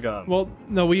use my gun? Well,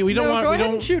 no, we don't No, want. go We ahead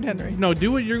don't and shoot Henry. No,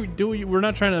 do what you do. We're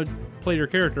not trying to play your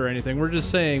character or anything. We're just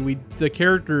saying the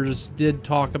characters did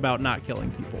talk about not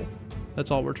killing people. That's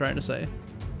all we're trying to say.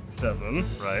 7,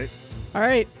 right? All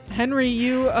right, Henry,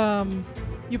 you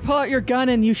pull out your gun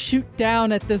and you shoot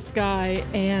down at this guy,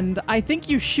 and I think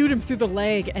you shoot him through the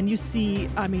leg, and you see,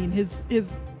 I mean, his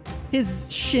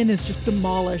shin is just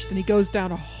demolished, and he goes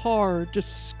down hard,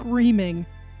 just screaming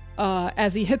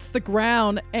as he hits the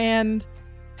ground. And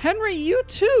Henry, you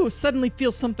too suddenly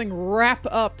feel something wrap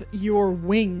up your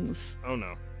wings. Oh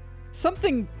no.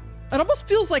 Something, it almost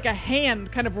feels like a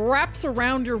hand kind of wraps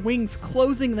around your wings,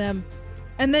 closing them,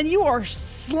 and then you are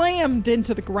slammed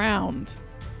into the ground.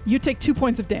 You take 2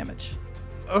 points of damage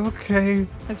Okay.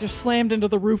 as you're slammed into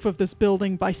the roof of this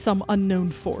building by some unknown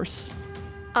force.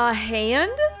 A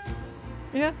hand?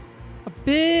 Yeah, a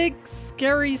big,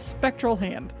 scary, spectral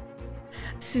hand.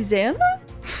 Susanna?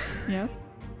 Yes.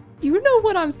 You know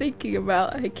what I'm thinking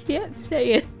about. I can't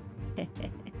say it.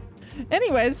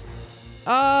 Anyways,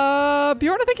 Bjorn,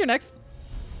 I think you're next.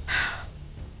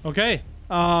 Okay.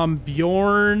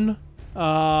 Bjorn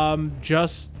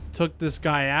just took this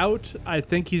guy out. I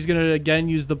think he's gonna again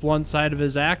use the blunt side of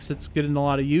his axe. It's getting a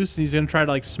lot of use, and he's gonna try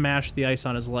to like smash the ice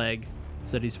on his leg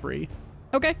so that he's free.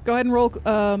 Okay, go ahead and roll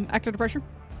act under pressure.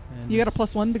 And You got a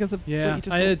 +1 because of what Yeah, you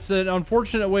just rolled. it's an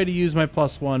unfortunate way to use my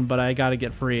 +1, but I gotta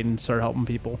get free and start helping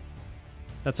people.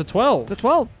 That's a 12. It's a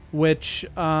 12. Which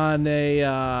on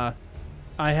a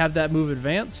I have that move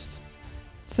advanced.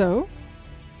 So,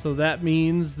 So that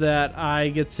means that I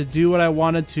get to do what I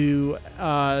wanted to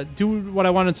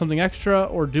something extra,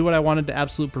 or do what I wanted to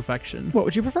absolute perfection. what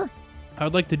would you prefer? I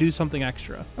would like to do something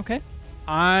extra. Okay.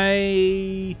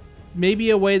 Maybe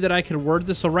a way that I could word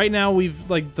this. So right now we've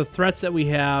like the threats that we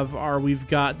have are we've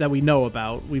got that we know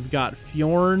about. We've got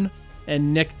Fjorn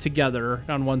and Nick together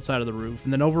on one side of the roof,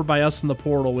 and then over by us in the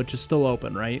portal, which is still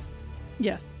open, right?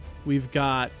 Yes. We've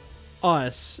got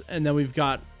us, and then we've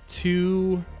got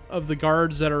 2 of the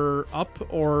guards that are up,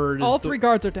 or is All 3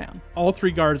 guards are down. all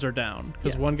 3 guards are down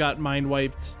because Yes. one got mind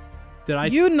wiped. Did I?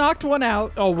 You knocked one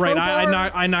out. Oh right,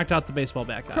 Crowbar, I knocked out the baseball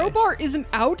bat guy. Crowbar isn't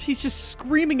out. He's just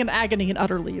screaming in agony and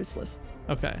utterly useless.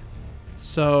 Okay.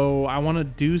 So I want to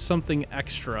do something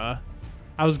extra.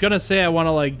 I was gonna say I want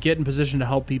to like get in position to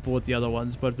help people with the other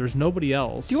ones, but there's nobody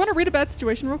else. Do you want to read a bad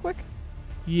situation real quick?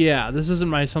 Yeah, this isn't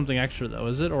my something extra though,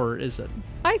 is it, or is it?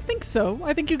 I think so.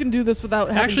 I think you can do this without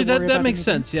having Actually, to worry that about makes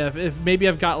anything. sense. Yeah, if maybe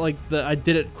I've got like I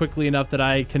did it quickly enough that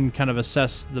I can kind of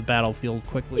assess the battlefield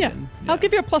quickly. Yeah. and, I'll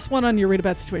give you a +1 on your read a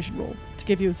bad situation roll to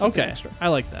give you something Okay, extra. I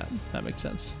like that. That makes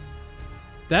sense.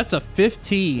 That's a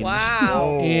 15. Wow.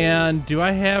 Oh. And do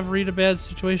I have read a bad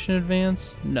situation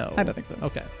advanced? No. I don't think so.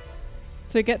 Okay.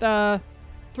 So you get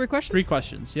 3 questions? 3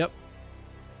 questions. Yep.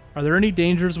 Are there any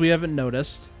dangers we haven't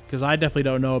noticed? Because I definitely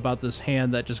don't know about this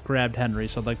hand that just grabbed Henry,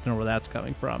 so I'd like to know where that's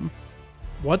coming from.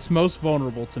 What's most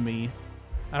vulnerable to me?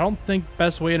 I don't think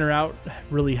best way in or out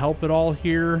really help at all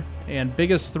here. And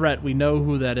biggest threat, we know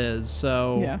who that is.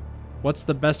 So Yeah. what's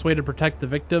the best way to protect the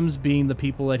victims, being the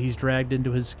people that he's dragged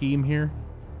into his scheme here?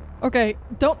 Okay,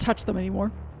 don't touch them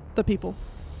anymore. The people.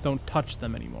 Don't touch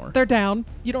them anymore. They're down.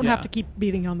 You don't have Yeah. to keep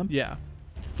beating on them. Yeah.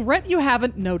 Threat you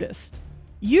haven't noticed.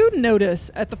 You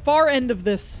notice at the far end of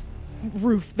this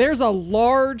roof, there's a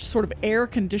large sort of air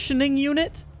conditioning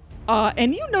unit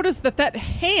And you notice that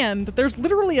hand, there's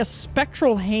literally a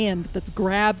spectral hand that's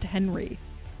grabbed Henry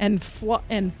and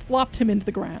flopped him into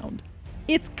the ground.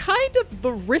 It's kind of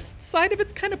the wrist side of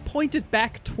it's kind of pointed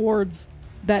back towards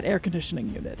that air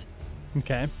conditioning unit.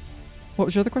 Okay. What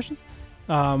was your other question?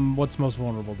 What's most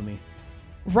vulnerable to me?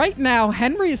 Right now,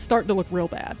 Henry is starting to look real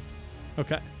bad.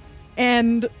 Okay.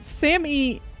 And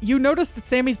Sammy, you notice that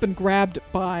Sammy's been grabbed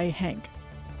by Hank.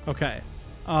 Okay.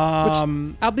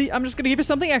 I'm just gonna give you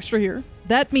something extra here.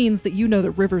 That means that you know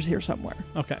that River's here somewhere.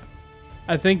 Okay.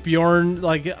 I think Bjorn,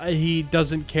 he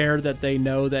doesn't care that they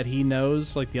know that he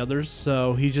knows, like the others,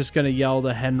 so he's just gonna yell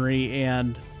to Henry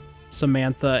and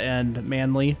Samantha and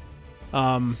Manly.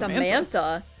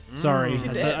 Samantha? Sorry,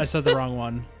 I said the wrong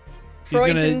one.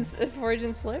 He's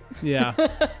Freudian slip? Yeah.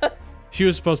 She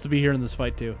was supposed to be here in this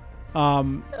fight, too.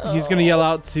 He's gonna yell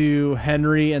out to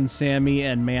Henry and Sammy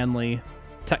and Manly.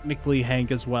 Technically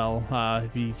Hank as well,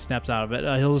 if he snaps out of it.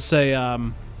 He'll just say,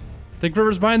 think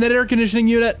River's behind that air conditioning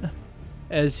unit,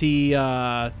 as he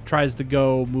tries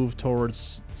to move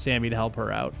towards Sammy to help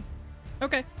her out.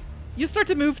 Okay. You start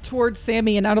to move towards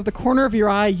Sammy, and out of the corner of your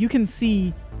eye, you can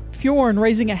see Fjorn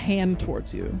raising a hand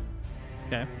towards you.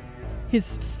 Okay.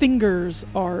 His fingers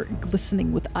are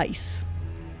glistening with ice.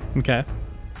 Okay.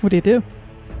 What do you do?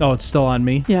 Oh, it's still on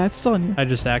me? Yeah, it's still on you. I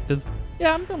just acted.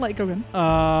 Yeah, I'm gonna let it go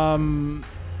again.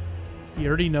 He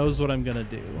already knows what I'm gonna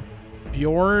do.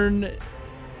 Bjorn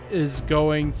is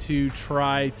going to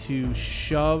try to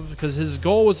shove, because his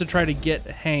goal was to try to get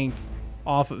Hank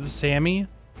off of Sammy.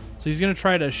 So he's gonna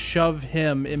try to shove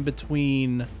him in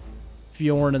between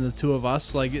Fjorn and the two of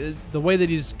us. Like, the way that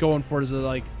he's going for it is to,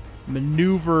 like,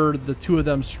 maneuver the two of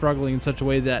them struggling in such a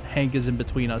way that Hank is in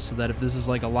between us, so that if this is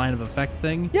like a line of effect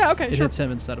thing, Yeah, okay, it sure. hits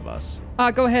him instead of us.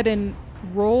 Go ahead and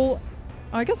roll.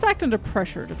 I guess act under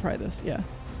pressure to try this. Yeah.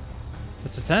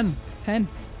 It's a 10. 10.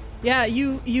 Yeah,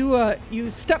 you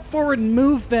step forward and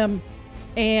move them,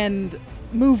 and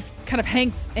move kind of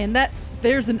Hank's, and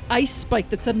there's an ice spike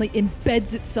that suddenly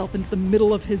embeds itself into the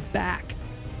middle of his back,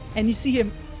 and you see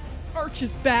him arch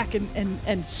his back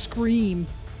and scream.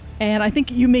 And I think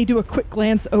you may do a quick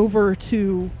glance over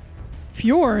to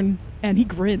Fjorn, and he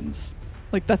grins.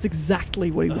 Like, that's exactly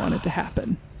what he wanted to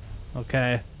happen.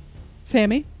 Okay.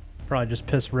 Sammy? Probably just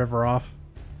piss River off.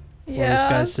 Yeah. Or this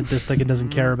guy's sadistic and doesn't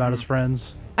care about his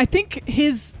friends. I think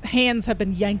his hands have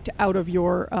been yanked out of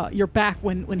your back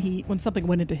when something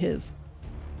went into his.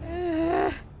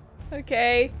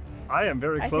 Okay. I am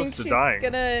very I close think to she's dying.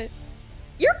 gonna...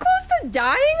 You're close to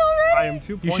dying already? I am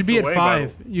 2 points You should be at away,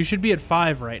 5. You should be at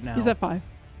 5 right now. He's at 5.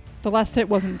 The last hit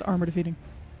wasn't armor defeating.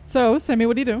 So, Sammy,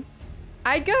 what do you do?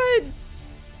 I gotta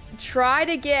try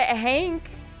to get Hank.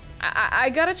 I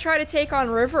gotta try to take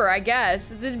on River, I guess.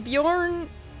 Did Bjorn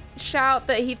shout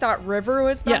that he thought River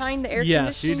was Yes. behind the air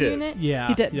Yes, conditioning he did. unit? Yeah.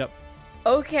 He did. Yep.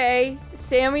 Okay,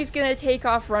 Sammy's gonna take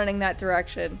off running that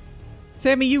direction.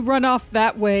 Sammy, you run off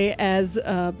that way as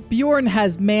Bjorn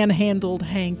has manhandled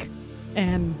Hank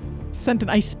and sent an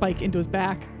ice spike into his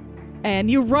back.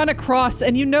 And you run across,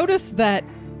 and you notice that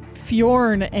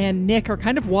Fjorn and Nick are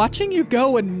kind of watching you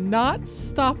go and not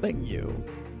stopping you.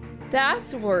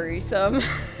 That's worrisome.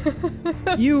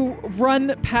 You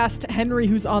run past Henry,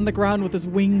 who's on the ground with his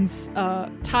wings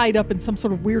tied up in some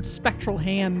sort of weird spectral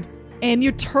hand, and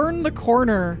you turn the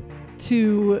corner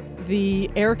to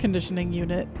the air conditioning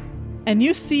unit, and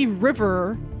you see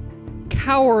River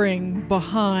cowering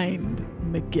behind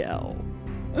Miguel,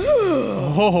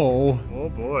 Oh. Oh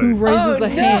boy. who raises Oh, a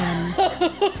no.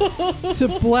 hand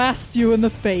to blast you in the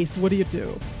face. What do you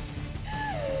do?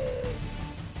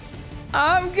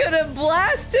 I'm gonna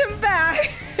blast him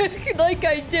back like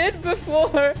I did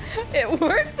before. It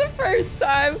worked the first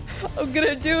time. I'm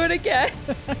gonna do it again.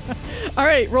 All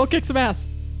right, roll kick some ass.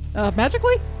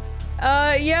 Magically?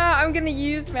 Yeah, I'm gonna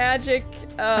use magic.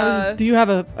 Do you have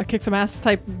a kick some ass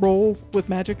type roll with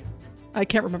magic? I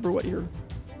can't remember what you're...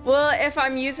 Well, if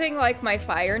I'm using like my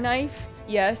fire knife,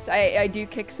 yes, I do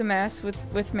kick some ass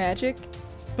with magic.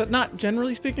 But not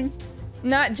generally speaking?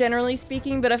 Not generally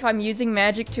speaking, but if I'm using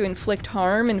magic to inflict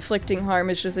harm, inflicting harm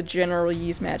is just a generally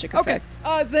used magic Okay,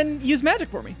 effect. then use magic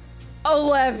for me.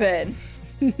 11.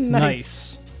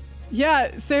 Nice.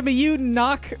 Yeah, Sammy, you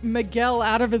knock Miguel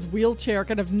out of his wheelchair,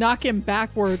 kind of knock him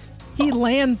backwards. He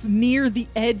lands near the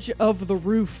edge of the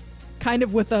roof, kind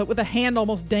of with a hand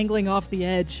almost dangling off the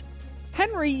edge.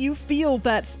 Henry, you feel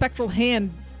that spectral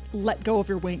hand let go of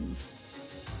your wings.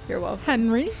 You're welcome.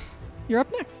 Henry, you're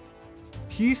up next.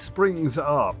 He springs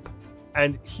up,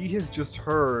 and he has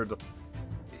heard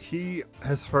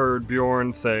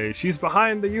Bjorn say, "She's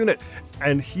behind the unit,"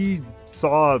 and he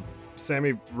saw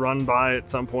Sammy run by at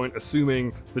some point,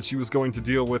 assuming that she was going to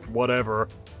deal with whatever,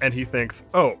 and he thinks,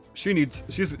 oh, she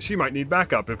might need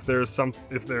backup if there's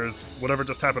whatever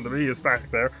just happened to me is back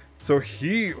there. So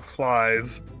he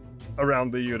flies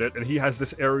around the unit, and he has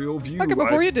this aerial view. Okay,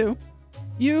 before you do,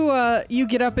 you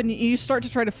get up and you start to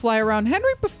try to fly around.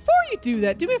 Henry, before you do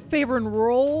that, do me a favor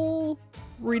and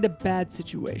read a bad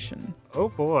situation. Oh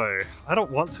boy, I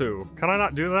don't want to. Can I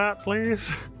not do that,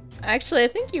 please? Actually, I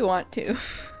think you want to.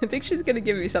 I think she's gonna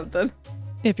give you something.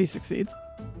 If he succeeds.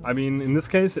 I mean, in this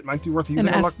case, it might be worth using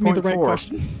And a luck ask me the point right for.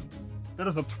 questions. That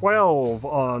is a 12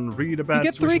 on read a bad You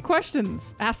get 3 situation.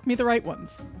 questions. Ask me the right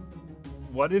ones.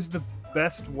 What is the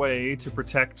best way to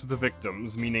protect the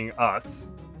victims, meaning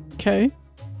us? Okay,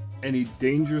 Any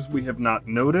dangers we have not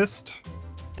noticed?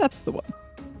 that's the one.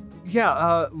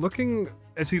 Yeah, looking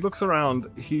as he looks around,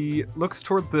 he looks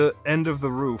toward the end of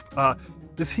the roof.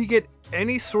 Does he get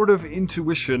any sort of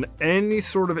intuition, any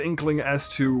sort of inkling as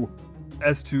to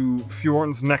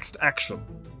Fjorn's next action?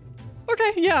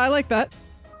 Okay, yeah, I like that.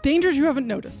 Dangers you haven't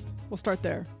noticed. We'll start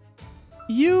there.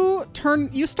 You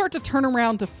start to turn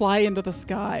around to fly into the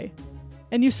sky,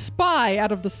 and you spy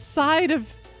out of the side of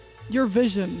your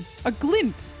vision a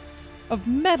glint of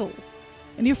metal,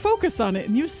 and you focus on it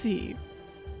and you see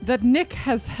that Nick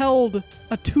has held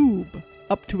a tube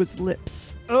up to his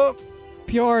lips. Oh,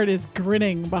 Bjorn is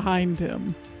grinning behind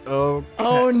him. okay.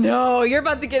 Oh no, you're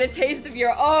about to get a taste of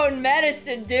your own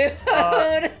medicine, dude.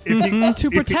 If he,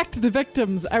 To protect the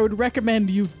victims, I would recommend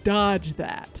you dodge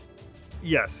that.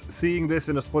 yes, seeing this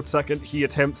in a split second, he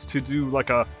attempts to do like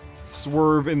a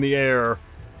swerve in the air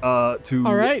to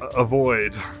All right.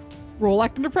 Avoid. Roll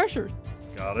act under pressure.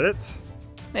 Got it.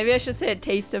 Maybe I should say a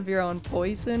taste of your own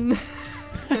poison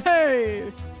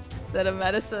Hey! instead of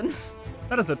medicine.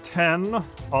 That is a 10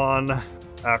 on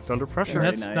act under pressure. Very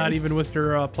That's not nice. even with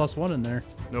your +1 in there.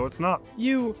 No, it's not.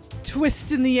 You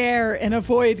twist in the air and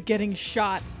avoid getting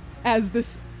shot as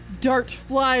this dart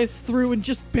flies through and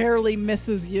just barely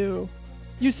misses you.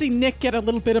 You see Nick get a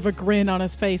little bit of a grin on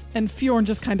his face, and Fjorn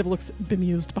just kind of looks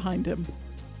bemused behind him.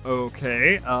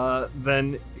 Okay,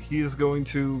 then he is going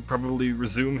to probably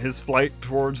resume his flight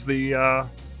towards the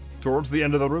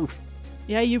end of the roof.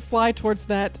 Yeah, you fly towards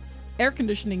that air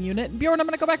conditioning unit. Bjorn, I'm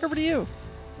going to go back over to you.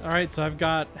 All right, so I've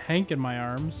got Hank in my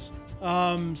arms.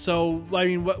 So I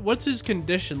mean, what's his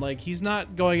condition? Like, he's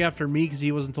not going after me because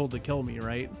he wasn't told to kill me,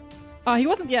 right? He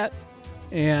wasn't yet.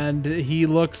 And he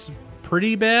looks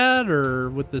pretty bad, or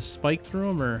with this spike through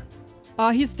him, or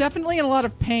He's definitely in a lot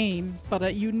of pain,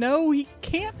 but you know he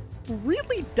can't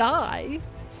really die.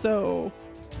 So,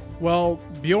 well,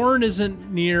 Bjorn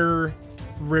isn't near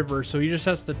River, so he just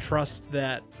has to trust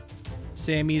that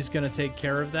Sammy's gonna take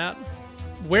care of that.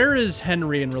 Where is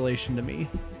Henry in relation to me?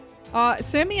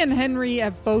 Sammy and Henry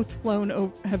have both flown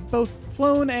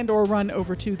and or run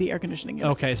over to the air conditioning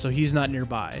unit. Okay, so he's not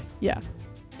nearby. Yeah.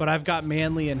 But I've got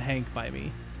Manly and Hank by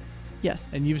me. Yes.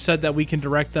 And you've said that we can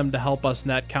direct them to help us,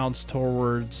 and that counts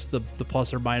towards the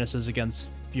plus or minuses against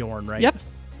Bjorn, right? Yep.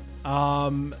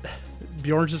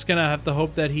 Bjorn's just gonna have to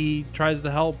hope that he tries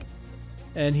to help,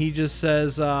 and he just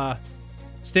says,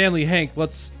 Stanley, Hank,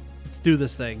 let's do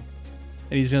this thing.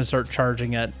 And he's gonna start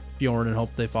charging at Bjorn and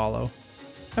hope they follow.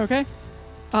 Okay.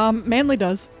 Manly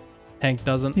does. Hank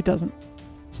doesn't, He doesn't.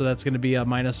 so that's gonna be a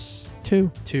Two.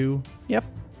 -2. Yep.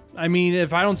 I mean,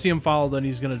 if I don't see him follow, then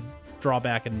he's gonna draw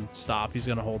back and stop. He's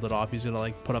gonna hold it off. He's gonna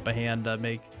like put up a hand to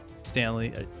make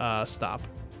Stanley stop.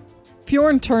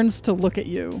 Bjorn turns to look at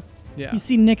you. Yeah. You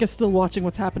see Nick is still watching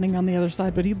what's happening on the other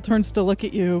side, but he turns to look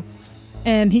at you,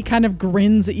 and he kind of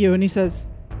grins at you, and he says,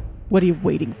 "What are you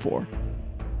waiting for?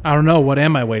 I don't know. What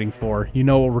am I waiting for? You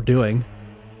know what we're doing.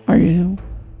 Are you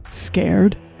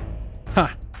scared?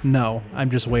 Ha. No, I'm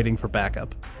just waiting for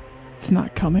backup." It's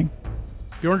not coming."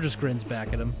 Bjorn just grins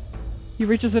back at him. He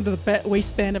reaches into the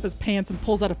waistband of his pants and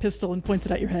pulls out a pistol and points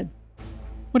it at your head.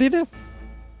 What do you do?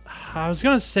 I was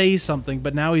gonna say something,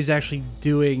 but now he's actually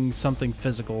doing something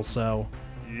physical, so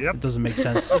Yep. it doesn't make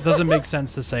sense. It doesn't make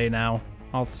sense to say now.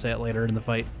 I'll have to say it later in the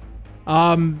fight.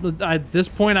 At this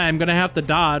point, I'm gonna have to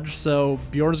dodge, so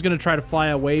Bjorn's gonna try to fly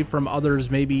away from others,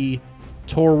 maybe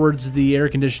towards the air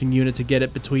conditioning unit to get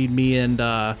it between me and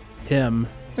him.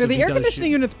 So if The he air does conditioning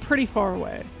shoot- unit's pretty far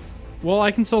away. Well,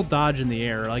 I can still dodge in the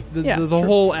air. Like the Yeah, the sure.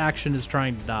 whole action is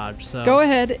trying to dodge. So Go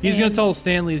ahead. He's gonna and tell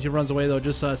Stanley as he runs away, though,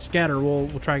 just scatter. We'll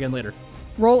try again later.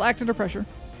 roll act under pressure.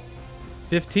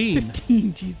 15.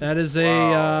 15. Jesus. That is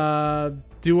a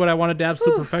do what I wanted to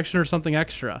absolute perfection or something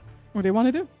extra. What do you want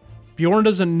to do? Bjorn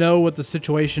doesn't know what the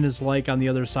situation is like on the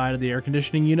other side of the air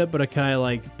conditioning unit, but can I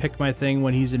like pick my thing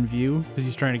when he's in view because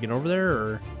he's trying to get over there?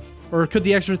 Or Or could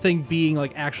the extra thing being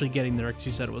like actually getting there because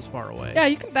you said it was far away?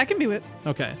 Yeah, that can be it.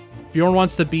 Okay. Bjorn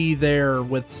wants to be there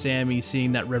with Sammy,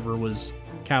 seeing that River was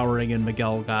cowering and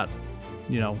Miguel got,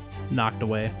 knocked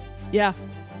away. Yeah.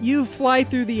 You fly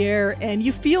through the air and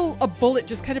you feel a bullet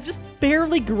just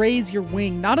barely graze your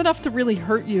wing. Not enough to really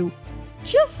hurt you.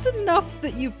 Just enough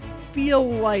that you feel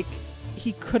like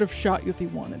he could have shot you if he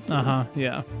wanted to.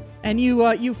 Yeah. And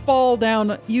you fall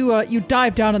down, you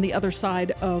dive down on the other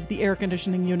side of the air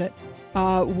conditioning unit,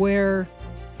 where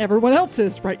everyone else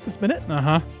is right this minute.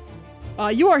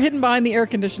 You are hidden behind the air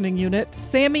conditioning unit.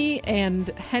 Sammy and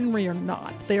Henry are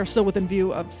not. They are still within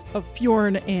view of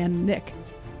Fjorn and Nick.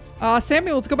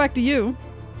 Samuel, let's go back to you.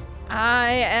 I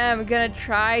am gonna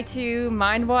try to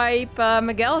mind wipe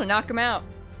Miguel to knock him out.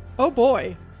 Oh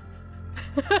boy.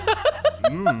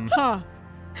 Huh.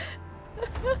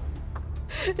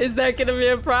 Is that gonna be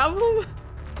a problem?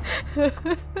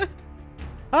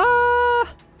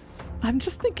 I'm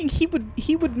just thinking he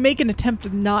would make an attempt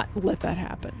to not let that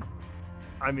happen.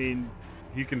 I mean,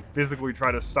 he can physically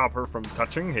try to stop her from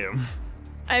touching him.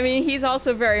 I mean, he's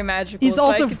also very magical. He's so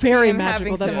also I could very see him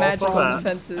magical, having some that's magical also that.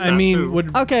 defenses. I mean, too.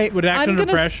 would Okay, act I'm under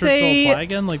gonna pressure say- still apply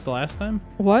again like the last time?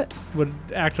 What? Would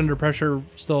act under pressure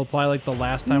still apply like the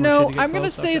last time? No, when she had to get I'm going to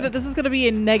close? say Okay. that this is going to be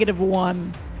a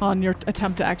 -1 on your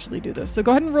attempt to actually do this. So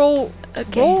go ahead and roll.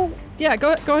 Okay. Yeah,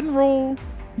 go ahead and roll.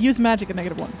 Use magic at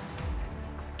 -1.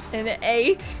 An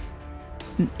 8.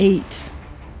 An 8.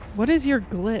 What is your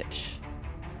glitch?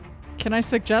 Can I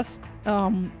suggest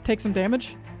take some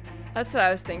damage? That's what I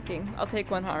was thinking. I'll take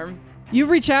 1 harm. You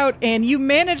reach out and you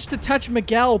manage to touch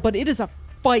Miguel, but it is a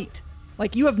fight.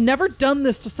 Like, you have never done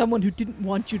this to someone who didn't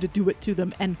want you to do it to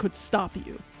them and could stop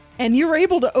you. And you're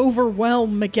able to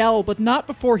overwhelm Miguel, but not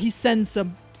before he sends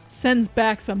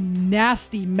back some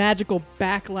nasty magical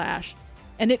backlash.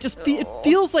 And it just it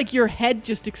feels like your head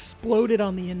just exploded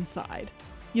on the inside.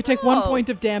 You take 1 point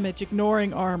of damage,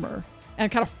 ignoring armor, and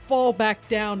kind of fall back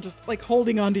down, just like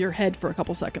holding onto your head for a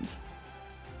couple seconds.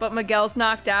 But Miguel's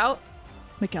knocked out.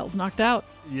 Miguel's knocked out.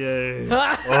 Yay.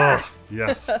 Oh,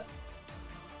 yes.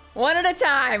 One at a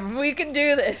time. We can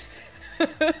do this.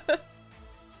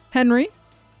 Henry,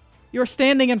 you're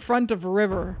standing in front of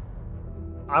River.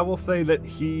 I will say that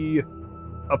he,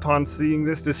 upon seeing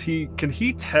this, can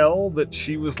he tell that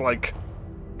she was like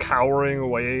cowering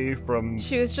away from?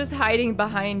 She was just hiding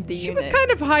behind the She unit. was kind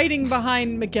of hiding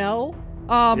behind Miguel.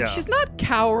 Yeah. She's not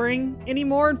cowering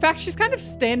anymore. In fact, she's kind of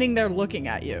standing there looking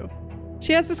at you.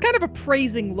 She has this kind of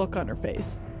appraising look on her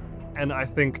face. And I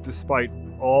think despite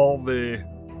all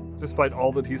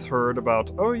that he's heard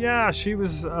about, oh yeah, she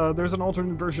was, there's an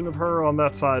alternate version of her on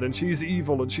that side, and she's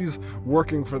evil, and she's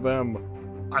working for them.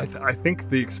 I think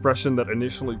the expression that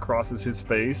initially crosses his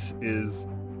face is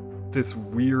this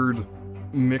weird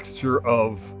mixture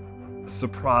of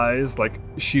surprise, like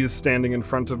she is standing in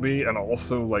front of me, and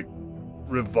also like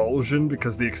revulsion,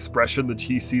 because the expression that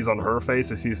he sees on her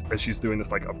face as she's doing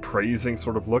this like appraising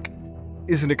sort of look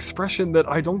is an expression that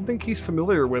I don't think he's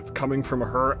familiar with coming from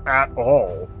her at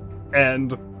all.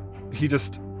 And he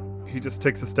just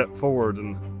takes a step forward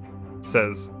and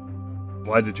says,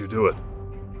 "Why did you do it?"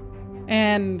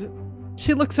 And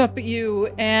she looks up at you,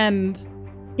 and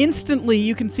instantly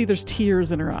you can see there's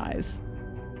tears in her eyes.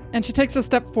 And she takes a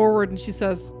step forward and she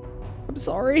says, "I'm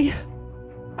sorry.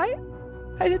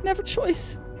 I didn't have a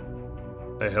choice."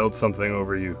 They held something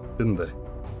over you, didn't they?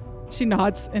 She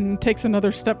nods and takes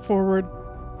another step forward.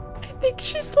 I think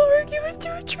she's luring you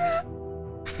into a trap.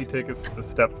 He takes a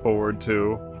step forward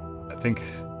too. I think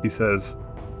he says,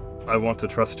 "I want to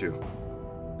trust you.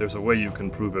 There's a way you can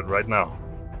prove it right now.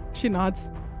 She nods.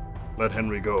 Let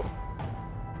Henry go.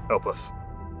 Help us."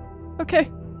 Okay.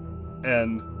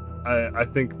 And I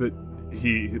think that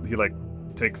he like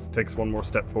takes one more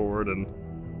step forward, and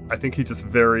I think he just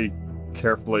very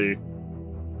carefully,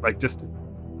 like, just,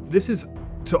 this is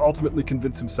to ultimately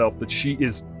convince himself that she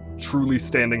is truly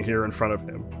standing here in front of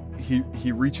him.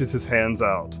 He reaches his hands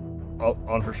out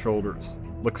on her shoulders,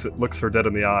 looks her dead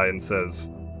in the eye, and says,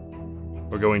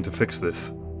 "We're going to fix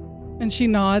this." And she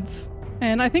nods.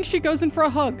 And I think she goes in for a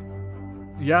hug.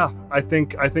 Yeah, I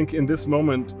think in this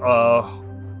moment,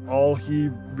 all he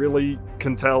really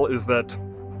can tell is that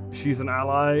she's an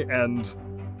ally, and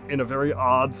in a very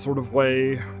odd sort of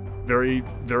way, very,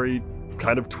 very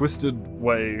kind of twisted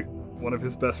way, one of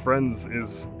his best friends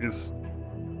is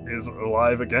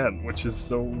alive again, which is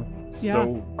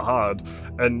so odd.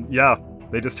 And yeah,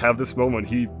 they just have this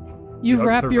moment. You hugs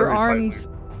wrap her your very arms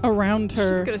around She's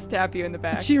her. gonna stab you in the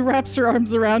back. She wraps her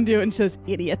arms around you and says,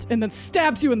 "Idiot," and then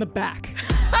stabs you in the back.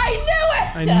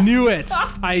 I knew it.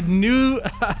 I knew.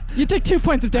 You take 2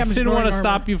 points of I damage. didn't want to ignoring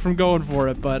stop armor. you from going for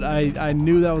it, but I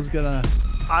knew that was gonna.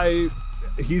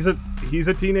 He's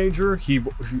a teenager. He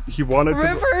wanted to.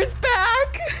 River's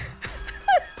back.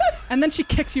 And then she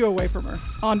kicks you away from her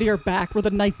onto your back where the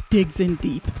knife digs in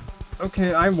deep.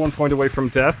 Okay, I'm 1 point away from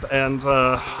death, and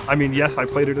I mean, yes, I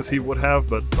played it as he would have,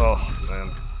 but oh man.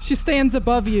 She stands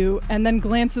above you and then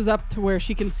glances up to where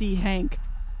she can see Hank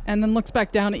and then looks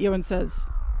back down at you and says,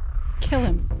 kill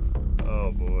him.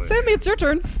 Oh boy. Sammy, it's your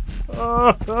turn.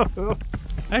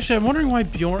 Actually, I'm wondering why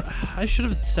Bjorn. I should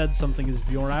have said something as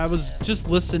Bjorn. I was just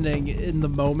listening in the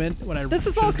moment when I. This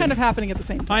is all kind of happening at the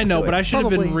same time. I know, so but I it's should have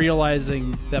been probably-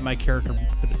 realizing that my character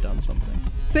could have done something.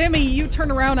 Sammy, you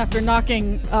turn around after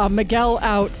knocking Miguel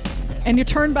out, and you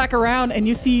turn back around and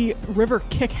you see River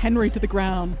kick Henry to the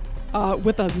ground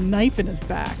with a knife in his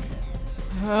back.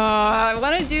 I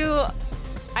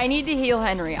need to heal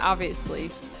Henry, obviously.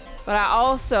 But I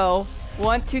also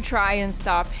want to try and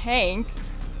stop Hank.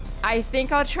 I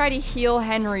think I'll try to heal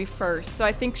Henry first. So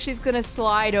I think she's gonna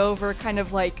slide over, kind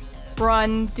of like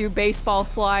run, do baseball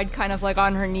slide, kind of like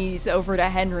on her knees over to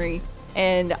Henry.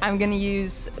 And I'm gonna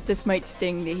use This Might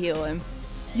Sting to heal him.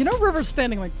 You know River's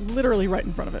standing like literally right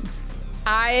in front of him.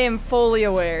 I am fully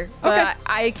aware, but Okay.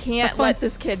 I can't That's fine. let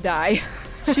this kid die.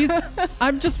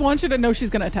 I just want you to know she's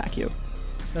going to attack you.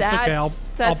 That's okay. I'll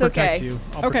That's protect okay. you.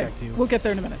 I'll Okay, protect you. we'll get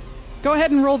there in a minute. Go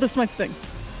ahead and roll This Might Sting.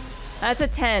 That's a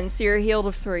 10, so you're healed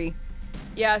of 3.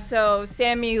 Yeah, so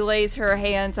Sammy lays her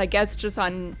hands, I guess, just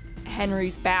on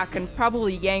Henry's back and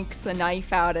probably yanks the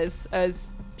knife out as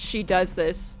she does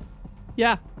this.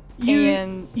 Yeah.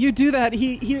 And- You do that.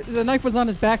 The knife was on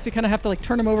his back, so you kind of have to like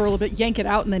turn him over a little bit, yank it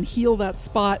out, and then heal that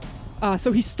spot.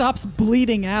 So he stops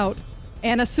bleeding out.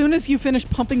 And as soon as you finish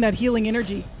pumping that healing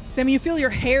energy, Sammy, you feel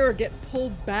your hair get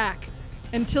pulled back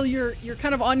until you're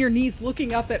kind of on your knees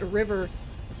looking up at River,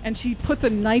 and she puts a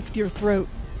knife to your throat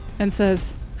and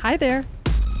says, "Hi there,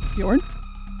 Bjorn."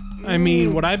 I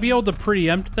mean, would I be able to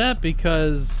preempt that?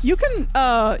 Because You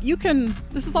can.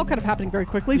 This is all kind of happening very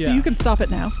quickly, so Yeah. you can stop it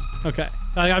now. okay,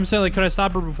 I'm saying like, could I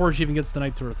stop her before she even gets the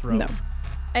knife to her throat? No.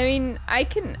 I mean, I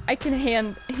can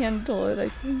handle it, I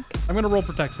think. I'm gonna roll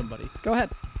protect somebody. Go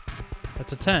ahead.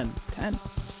 That's a 10. 10.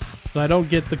 So I don't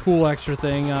get the cool extra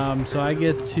thing. So I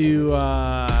get to.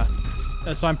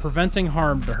 So I'm preventing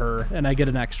harm to her, and I get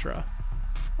an extra.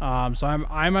 So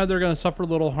I'm either going to suffer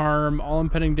little harm, all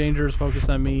impending dangers focus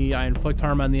on me, I inflict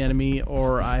harm on the enemy,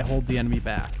 or I hold the enemy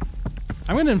back.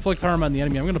 I'm going to inflict harm on the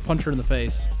enemy. I'm going to punch her in the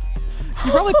face.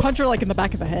 You probably punch her like in the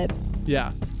back of the head.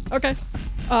 Yeah. Okay.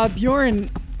 Bjorn,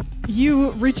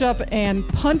 you reach up and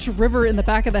punch River in the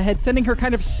back of the head, sending her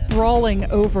kind of sprawling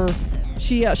over.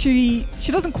 She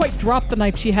doesn't quite drop the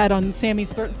knife she had on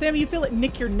Sammy's throat. Sammy, you feel it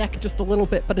nick your neck just a little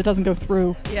bit, but it doesn't go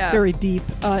through very deep.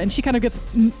 And she kind of gets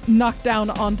knocked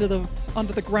down onto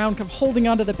the ground, kind of holding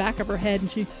onto the back of her head. And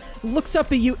she looks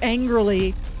up at you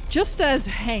angrily, just as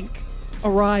Hank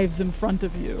arrives in front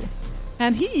of you.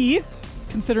 And he,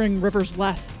 considering River's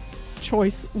last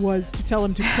choice was to tell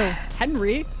him to kill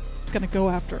Henry, is going to go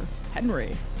after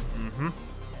Henry.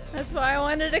 That's why I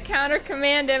wanted to counter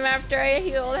command him after I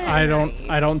healed Henry.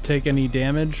 I don't take any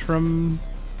damage from.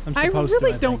 I'm I supposed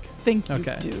really to. don't think you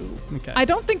Okay. do. Okay. I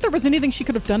don't think there was anything she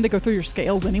could have done to go through your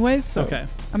scales anyways, so Okay.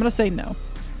 I'm going to say no.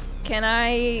 Can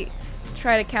I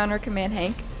try to counter command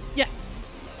Hank? Yes.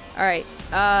 All right.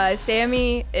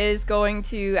 Sammy is going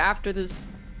to, after this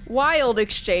wild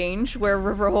exchange where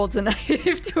River holds a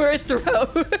knife to her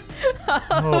throat,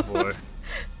 Oh boy.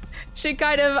 she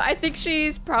I think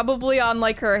she's probably on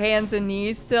like her hands and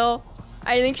knees still.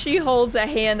 I think she holds a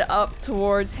hand up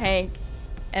towards Hank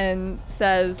and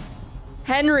says,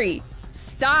 "Henry,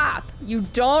 stop. You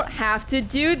don't have to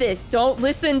do this. Don't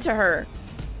listen to her."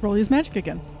 Roll use magic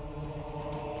again.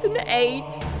 It's an 8.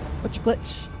 What's your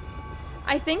glitch?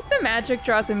 I think the magic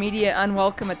draws immediate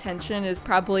unwelcome attention is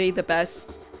probably the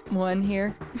best one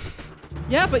here.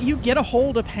 Yeah, but you get a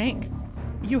hold of Hank.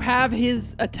 You have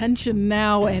his attention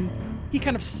now, and he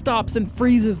kind of stops and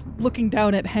freezes, looking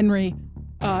down at Henry.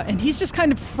 And he's just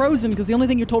kind of frozen because the only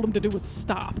thing you told him to do was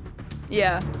stop.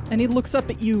 Yeah. And he looks up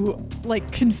at you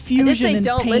like confusion I did say and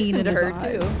don't pain listen in to his her, eyes.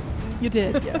 too. You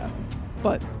did, yeah.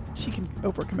 But she can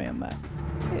overcommand that.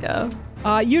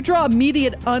 Yeah. You draw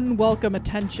immediate unwelcome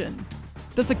attention.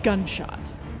 There's a gunshot.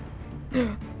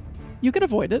 You can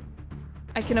avoid it.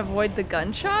 I can avoid the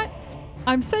gunshot?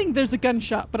 I'm saying there's a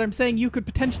gunshot, but I'm saying you could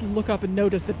potentially look up and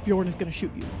notice that Bjorn is going to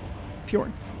shoot you.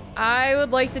 Bjorn. I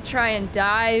would like to try and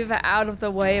dive out of the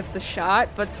way of the shot,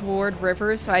 but toward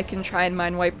River so I can try and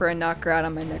mind wipe her and knock her out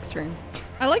on my next turn.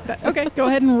 I like that. Okay, go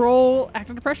ahead and roll act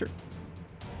under pressure.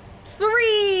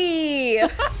 3! 3!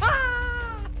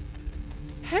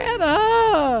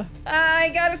 Hannah! I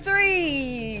got a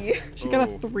 3! She got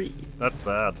a Oh. 3. That's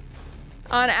bad.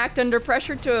 On act under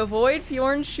pressure to avoid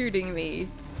Fjorn shooting me.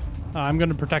 I'm going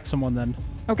to protect someone then.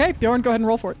 Okay, Bjorn, go ahead and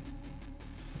roll for it.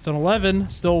 It's an 11,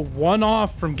 still one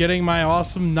off from getting my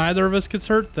awesome neither of us gets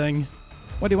hurt thing.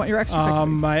 What do you want your extra effect to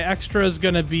be? My extra is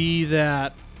going to be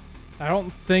that I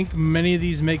don't think many of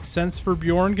these make sense for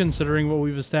Bjorn considering what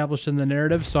we've established in the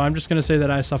narrative, so I'm just going to say that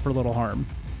I suffer little harm.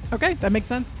 Okay, that makes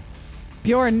sense.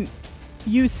 Bjorn,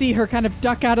 you see her kind of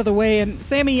duck out of the way, and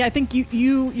Sammy, I think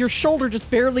your shoulder just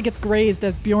barely gets grazed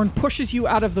as Bjorn pushes you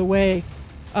out of the way.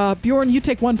 Bjorn, you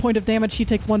take 1 point of damage. She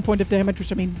takes 1 point of damage,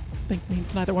 which I think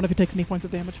means neither one of you takes any points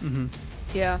of damage. Mm-hmm.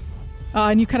 Yeah.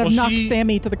 And you kind of Well, knock she-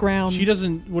 Sammy to the ground. She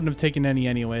wouldn't have taken any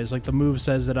anyways. Like the move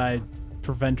says that I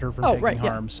prevent her from taking right, yeah.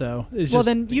 harm, so it's Well, just...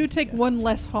 then you take yeah. 1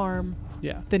 less harm.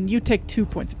 Yeah. Then you take 2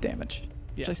 points of damage,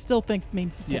 which Yeah. I still think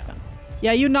means to take Yeah. them.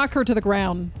 Yeah, you knock her to the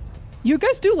ground. You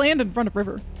guys do land in front of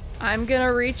River. I'm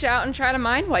gonna reach out and try to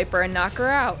mind wipe her and knock her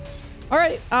out. All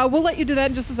right, we'll let you do that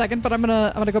in just a second, but I'm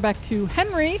gonna go back to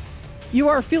Henry. You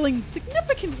are feeling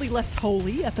significantly less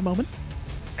holy at the moment.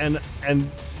 And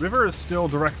River is still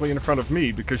directly in front of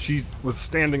me because she was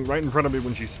standing right in front of me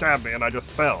when she stabbed me and I just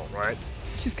fell, right?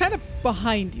 She's kind of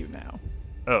behind you now.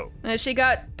 Oh. And she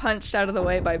got punched out of the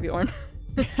way by Bjorn.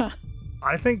 Yeah.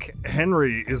 I think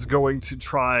Henry is going to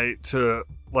try to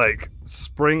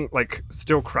spring,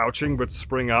 still crouching but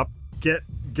spring up, get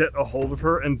a hold of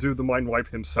her and do the mind wipe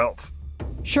himself.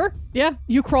 Sure. Yeah.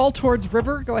 You crawl towards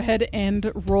River. Go ahead and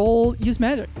use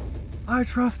magic. I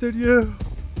trusted you.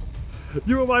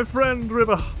 You were my friend,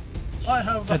 River. I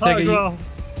have the I high take it ground.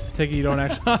 Take it you don't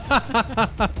actually...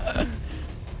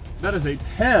 That is a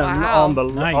 10 Wow. on the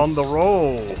Nice. on the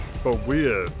roll. Oh,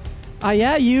 weird.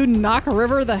 Yeah, you knock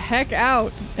River the heck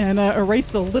out and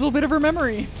erase a little bit of her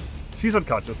memory. She's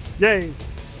unconscious. Yay.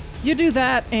 You do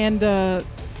that, and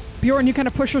Bjorn, you kind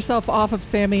of push yourself off of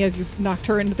Sammy as you knocked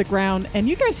her into the ground, and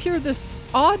you guys hear this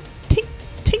odd tink,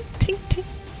 tink, tink, tink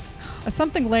as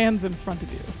something lands in front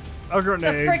of you. A It's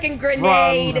grenade. a freaking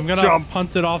grenade! I'm gonna Jump.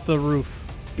 punt it off the roof.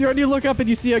 Bjorn, you look up and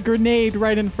you see a grenade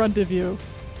right in front of you.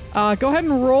 Go ahead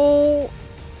and roll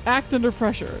act under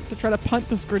pressure to try to punt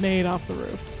this grenade off the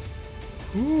roof.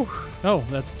 Ooh. Oh,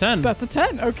 that's a 10. That's a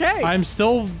 10. Okay. I'm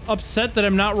still upset that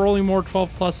I'm not rolling more 12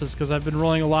 pluses because I've been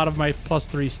rolling a lot of my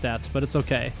 +3 stats, but it's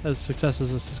okay. A success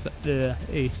is a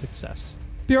success.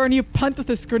 Bjorn, you punt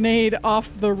this grenade off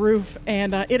the roof,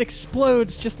 and it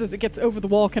explodes just as it gets over the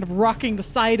wall, kind of rocking the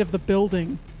side of the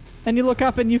building. And you look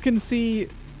up and you can see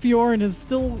Bjorn is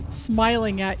still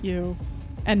smiling at you,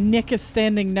 and Nick is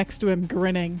standing next to him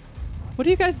grinning. What do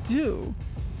you guys do?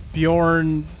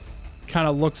 Bjorn kind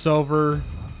of looks over.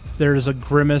 There's a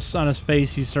grimace on his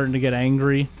face. He's starting to get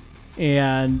angry.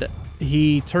 And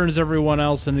he turns to everyone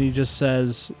else and he just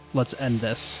says, "Let's end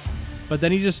this." But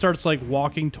then he just starts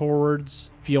walking towards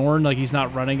Fjorn, like he's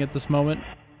not running at this moment.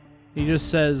 He just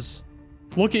says,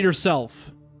 "Look at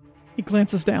yourself. He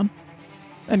glances down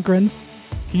and grins,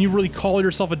 Can you really call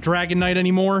yourself a Dragon Knight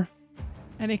anymore?"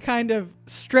 and he kind of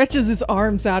stretches his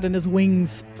arms out and his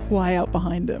wings fly out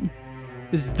behind him.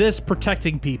 Is this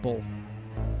protecting people?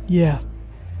 Yeah.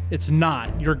 It's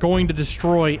not. You're going to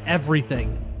destroy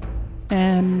everything.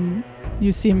 And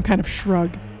you see him kind of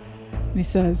shrug, and he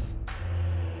says,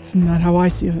 "It's not how I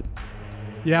see it."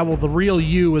 Yeah, well, the real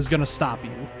you is going to stop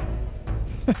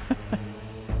you.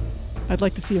 I'd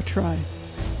like to see you try.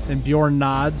 And Bjorn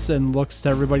nods and looks to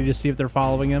everybody to see if they're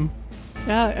following him.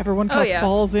 Yeah, everyone kind Oh, of yeah.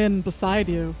 falls in beside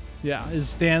you. Yeah, is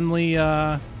Stanley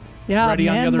Yeah, ready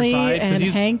on the other Manly side? and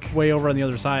he's Hank. way over on the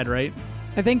other side, right?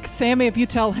 I think, Sammy, if you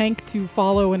tell Hank to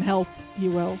follow and help, he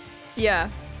will. Yeah,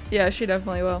 she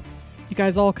definitely will. You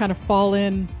guys all kind of fall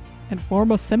in and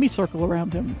form a semicircle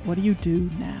around him. What do you do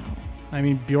now? I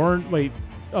mean, Bjorn,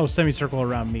 semicircle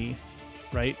around me,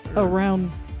 right?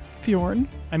 Around Fjorn.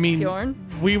 I mean, Fjorn?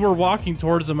 we were walking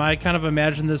towards him. I kind of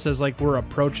imagined this as we're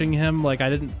approaching him. I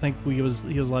didn't think he was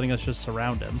letting us just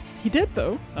surround him. He did,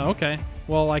 though. Oh, okay.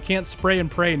 Well, I can't spray and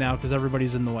pray now because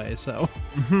everybody's in the way. So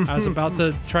I was about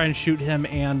to try and shoot him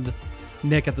and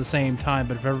Nick at the same time,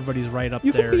 but if everybody's right up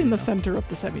You there, could be in the know. center of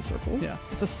the semicircle. Yeah.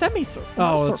 It's a semicircle.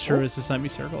 not a Oh, that's circle. true. It's a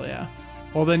semicircle, yeah.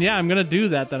 Well, then, yeah, I'm going to do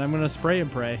that. Then I'm going to spray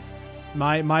and pray.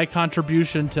 My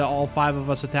contribution to all 5 of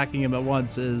us attacking him at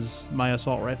once is my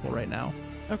assault rifle right now.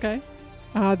 Okay.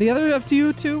 The other of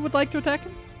you two would like to attack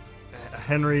him?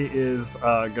 Henry is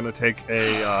gonna take I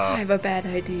a have a bad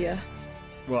idea.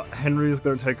 Henry is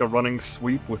gonna take a running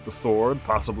sweep with the sword,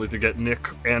 possibly to get Nick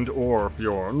and or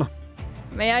Fjorn.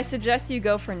 May I suggest you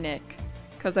go for Nick?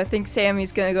 Because I think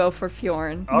Sammy's gonna go for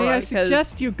Fjorn. All May I right.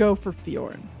 suggest you go for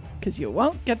Fjorn? because you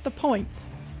won't get the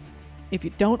points if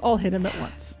you don't all hit him at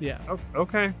once. Yeah. Oh,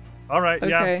 okay. All right.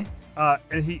 Okay. Yeah.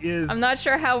 And he is. I'm not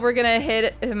sure how we're gonna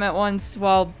hit him at once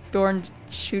while Bjorn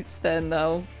shoots then,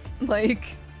 though.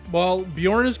 Like... Well,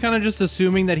 Bjorn is kind of just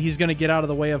assuming that he's going to get out of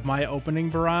the way of my opening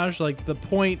barrage. Like, the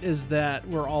point is that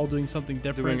we're all doing something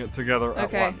different. doing it together at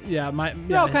Okay. once. Yeah,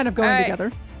 You're all kind of going Alright.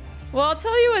 together. Well, I'll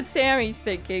tell you what Sammy's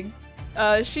thinking.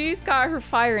 She's got her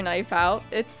fire knife out.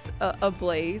 It's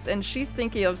ablaze, and she's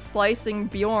thinking of slicing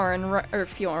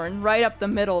Fjorn right up the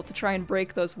middle to try and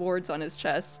break those wards on his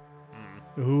chest.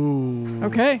 Ooh.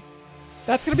 Okay.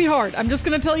 That's going to be hard. I'm just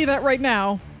going to tell you that right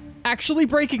now. Actually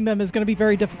breaking them is going to be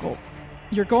very difficult.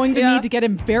 You're going to need to get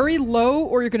him very low,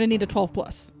 or you're going to need a 12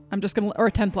 plus. I'm just going to, or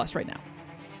a 10 plus right now.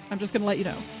 I'm just going to let you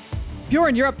know.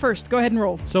 Bjorn, you're up first. Go ahead and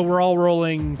roll. So we're all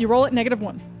rolling. You roll at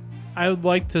 -1. I would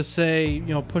like to say,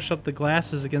 push up the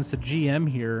glasses against the GM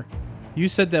here. You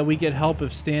said that we get help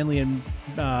if Stanley and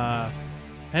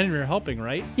Henry are helping,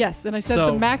 right? Yes, and I said So-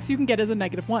 the max you can get is a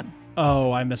 -1.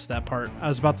 Oh, I missed that part. I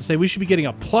was about to say we should be getting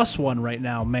a +1 right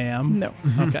now, ma'am. No.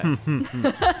 Okay.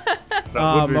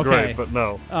 That would be okay. great, but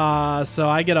no. So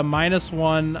I get a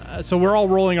 -1. So we're all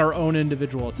rolling our own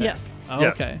individual attack. Yes. Oh,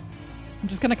 Yes. okay. I'm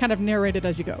just going to kind of narrate it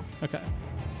as you go. Okay.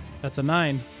 That's a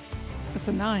 9. That's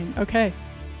a 9. Okay.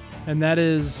 And that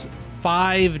is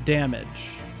 5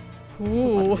 damage. That's a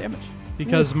lot of damage.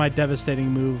 Because my devastating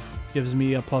move gives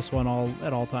me a +1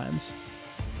 at all times.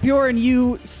 Bjorn,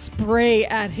 you spray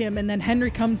at him, and then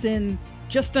Henry comes in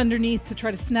just underneath to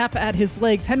try to snap at his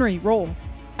legs. Henry, roll.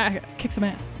 Kick some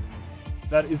ass.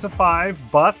 That is a 5,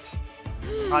 but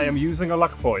I am using a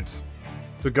luck point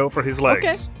to go for his legs.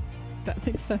 Okay. That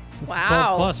makes sense. It's Wow.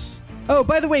 12 plus. Oh,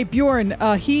 by the way, Bjorn,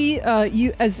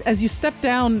 you as you step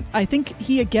down, I think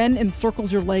he again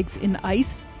encircles your legs in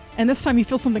ice, and this time you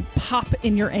feel something pop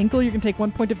in your ankle. You can take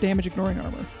 1 point of damage, ignoring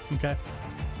armor. Okay.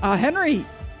 Henry,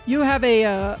 you have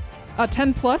a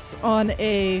 10 plus on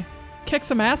a kick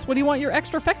some ass. What do you want your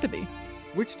extra effect to be?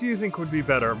 Which do you think would be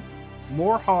better?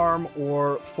 More harm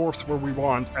or force where we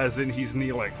want, as in he's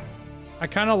kneeling? I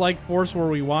kind of like force where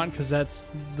we want because that's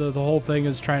the whole thing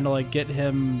is trying to get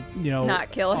him,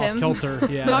 Not kill off him. kilter.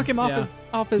 Yeah. Knock him yeah.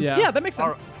 off his. Yeah. Yeah, that makes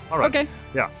sense. All right. Okay.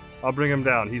 Yeah, I'll bring him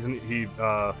down. He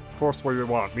force where we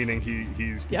want, meaning he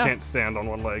Yeah. can't stand on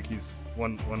one leg. He's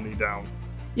one knee down.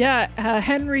 Yeah,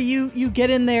 Henry, you get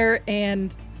in there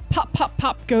and pop, pop,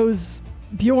 pop goes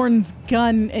Bjorn's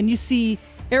gun, and you see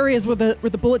areas where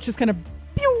the bullets just kind of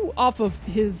pew off of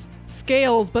his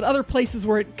scales, but other places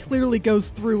where it clearly goes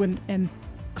through and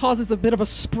causes a bit of a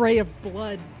spray of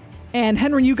blood. And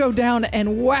Henry, you go down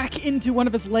and whack into one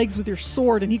of his legs with your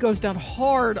sword, and he goes down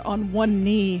hard on one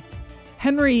knee.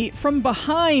 Henry, from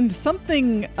behind,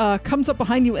 something comes up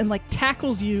behind you and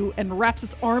tackles you and wraps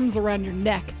its arms around your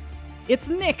neck. It's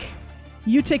Nick.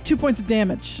 You take 2 points of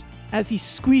damage as he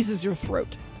squeezes your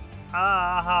throat.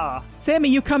 Aha! Sammy,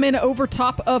 you come in over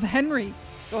top of Henry.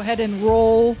 Go ahead and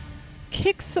roll.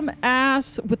 Kick some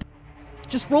ass with.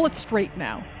 Just roll it straight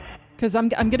now. Because I'm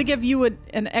going to give you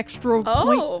an extra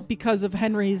point because of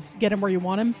Henry's get him where you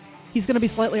want him. He's going to be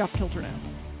slightly off kilter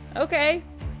now. Okay.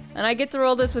 And I get to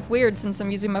roll this with weird since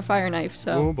I'm using my fire knife,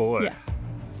 so. Oh boy. Yeah.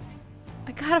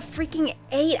 I got a freaking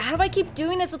 8. How do I keep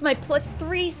doing this with my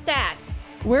 +3 stat?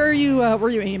 Where are you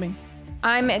aiming?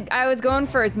 I was going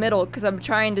for his middle because I'm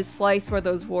trying to slice where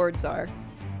those wards are.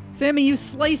 Sammy, you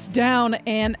slice down,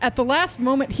 and at the last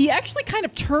moment, he actually kind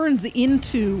of turns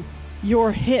into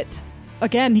your hit.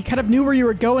 Again, he kind of knew where you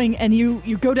were going, and you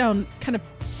go down, kind of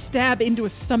stab into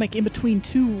his stomach in between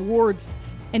two wards,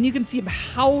 and you can see him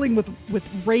howling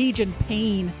with rage and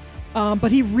pain.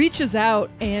 But he reaches out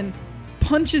and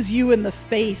punches you in the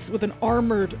face with an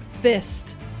armored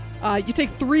fist. You take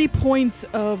 3 points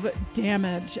of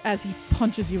damage as he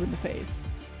punches you in the face.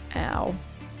 Ow.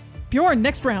 Bjorn,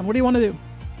 next round, what do you want to do?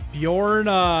 Bjorn,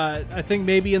 I think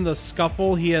maybe in the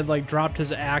scuffle, he had dropped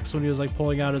his axe when he was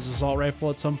pulling out his assault rifle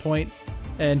at some point,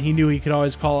 and he knew he could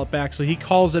always call it back. So he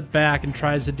calls it back and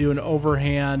tries to do an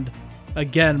overhand,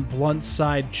 again, blunt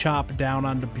side chop down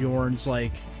onto Bjorn's. I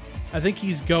think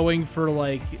he's going for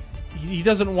he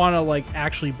doesn't want to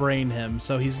actually brain him,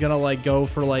 so he's gonna go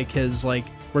for his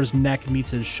where his neck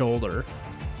meets his shoulder,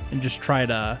 and just try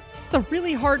to. It's a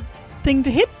really hard thing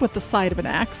to hit with the side of an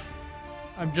axe.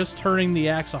 I'm just turning the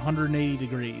axe 180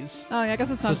 degrees. Oh, yeah, I guess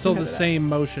it's So not still the two-handed same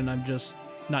motion. I'm just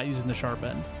not using the sharp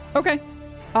end. axe.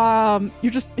 Okay.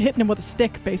 You're just hitting him with a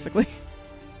stick, basically.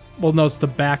 Well, no, it's the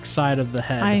back side of the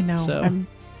head. I know. So I'm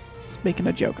just making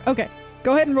a joke. Okay.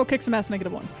 Go ahead and roll kick some ass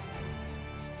 -1.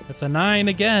 that's a 9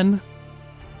 again.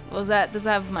 Well, does that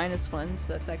have -1,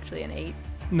 so that's actually an 8.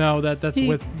 No, that's He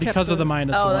because kept of the the-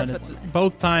 minus Oh, one. that's It's- what's-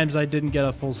 both times I didn't get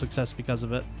a full success because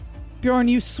of it. Bjorn,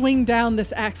 you swing down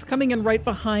this axe, coming in right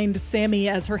behind Sammy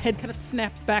as her head kind of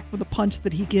snaps back with a punch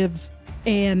that he gives,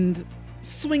 and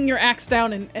swing your axe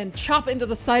down and chop into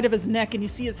the side of his neck, and you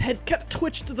see his head kind of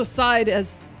twitch to the side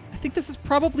as I think this is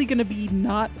probably going to be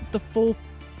not the full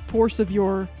force of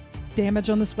your damage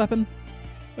on this weapon.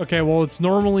 Okay, well, it's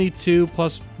normally 2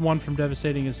 plus 1 from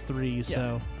devastating is 3,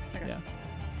 so yeah.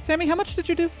 Sammy, how much did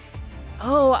you do?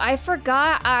 Oh, I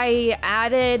forgot I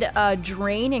added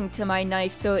draining to my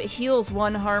knife, so it heals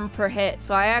 1 harm per hit.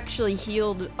 So I actually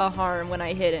healed a harm when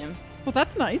I hit him. Well,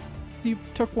 that's nice. You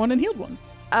took 1 and healed 1.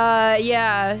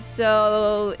 Yeah,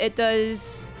 so it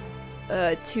does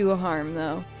 2 harm,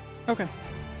 though. Okay.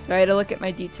 So I had to look at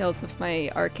my details of my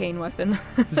arcane weapon.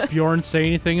 Does Bjorn say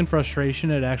anything in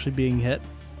frustration at actually being hit?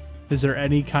 Is there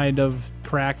any kind of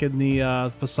crack in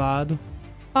the facade?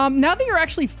 Now that you're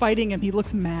actually fighting him, he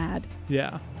looks mad.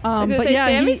 Yeah. I was gonna But say, yeah,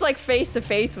 Sammy's he- like face to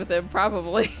face with him,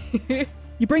 probably.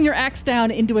 You bring your axe down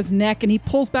into his neck, and he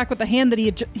pulls back with the hand that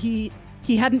he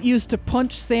hadn't used to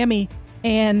punch Sammy,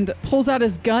 and pulls out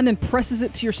his gun and presses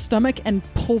it to your stomach and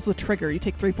pulls the trigger. You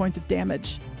take 3 points of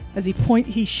damage as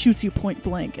he shoots you point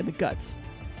blank in the guts.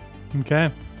 Okay.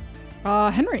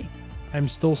 Henry, I'm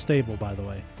still stable, by the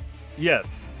way.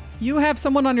 Yes. you have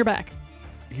someone on your back.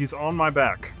 He's on my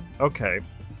back. Okay.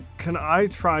 Can I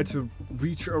try to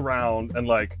reach around and,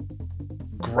 like,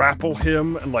 grapple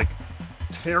him and, like,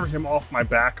 tear him off my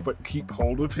back but keep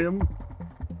hold of him?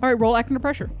 All right, roll act under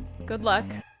pressure. Good luck.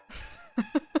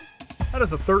 That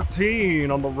is a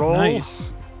 13 on the roll.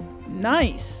 Nice.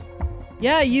 Nice.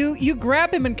 Yeah, you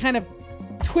grab him and kind of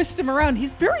twist him around.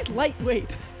 He's very lightweight.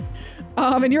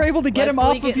 And you're able to get him Wesley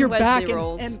off of getting your Wesley back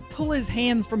rolls. and pull his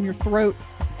hands from your throat,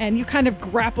 and you kind of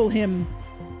grapple him.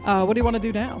 What do you want to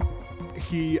do now?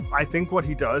 I think what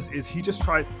he does is he just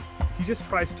tries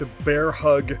to bear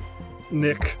hug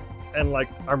Nick, and, like,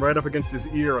 I'm right up against his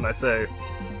ear and I say,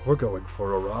 "We're going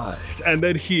for a ride." And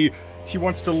then he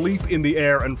wants to leap in the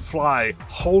air and fly,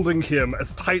 holding him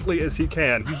as tightly as he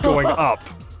can. He's going up.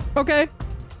 Okay.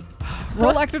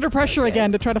 Roll act under pressure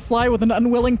again to try to fly with an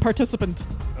unwilling participant.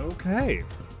 Okay.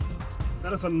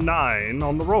 That is a 9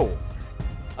 on the roll.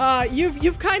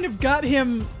 You've kind of got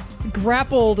him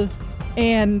grappled,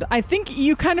 and I think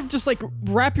you kind of just like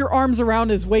wrap your arms around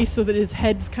his waist so that his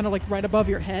head's kind of like right above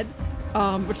your head,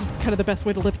 which is kind of the best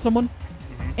way to lift someone.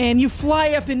 And you fly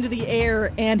up into the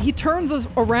air, and he turns us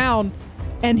around,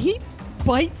 and he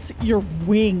bites your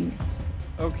wing.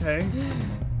 Okay.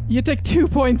 You take 2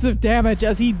 points of damage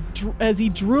as he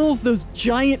drills those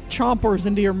giant chompers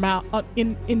into your mouth,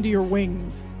 into your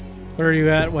wings. Where are you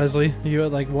at, Wesley? Are you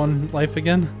at like 1 life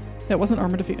again? That wasn't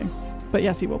armor defeating, but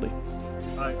yes, he will be.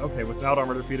 Okay, without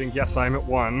armor defeating, yes, I'm at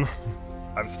 1.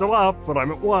 I'm still up, but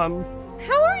I'm at 1.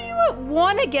 How are you at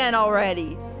 1 again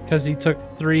already? Because he took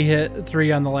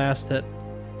 3 on the last hit.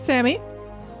 Sammy,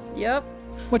 Yep.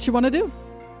 what you want to do?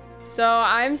 So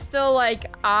I'm still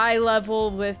like eye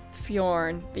level with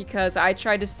Fjorn because I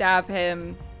tried to stab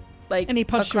him like And he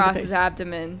punched you in the across his face.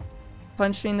 abdomen.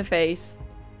 Punched me in the face.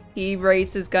 He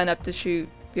raised his gun up to shoot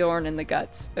Bjorn in the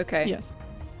guts. Okay. Yes.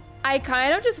 I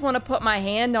kind of just want to put my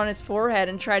hand on his forehead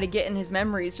and try to get in his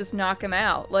memories, just knock him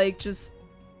out. Like, just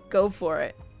go for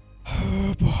it.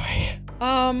 Oh boy.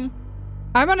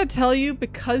 I'm gonna tell you,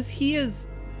 because he is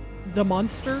the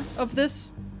monster of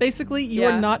this, basically, you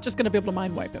Yeah. are not just gonna be able to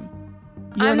mind wipe him.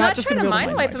 You are I'm not just trying gonna to be able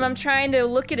mind wipe him. I'm trying to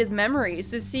look at his memories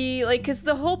to see, like, because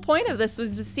the whole point of this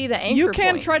was to see the anchor You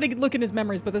can point. try to look in his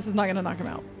memories, but this is not gonna knock him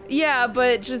out. Yeah,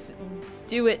 but just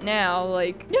do it now,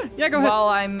 like, Yeah, go ahead. while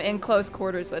I'm in close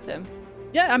quarters with him.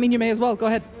 Yeah, I mean, you may as well. Go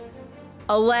ahead.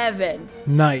 11.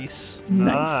 Nice.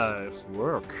 Nice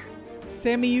work.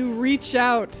 Sammy, you reach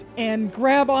out and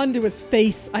grab onto his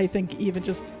face, I think, even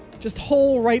just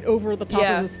hole right over the top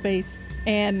Yeah. of his face,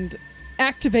 and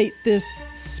activate this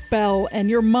spell, and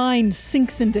your mind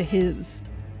sinks into his.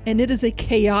 And it is a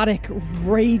chaotic,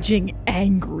 raging,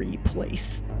 angry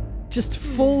place. Just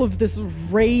full of this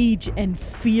rage and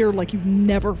fear like you've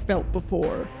never felt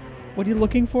before. What are you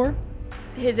looking for?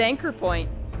 His anchor point.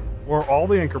 Or all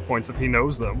the anchor points if he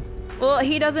knows them. Well,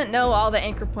 he doesn't know all the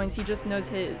anchor points. He just knows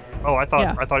his. Oh, I thought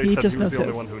Yeah, he he said just he was knows the only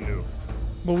his. one who knew.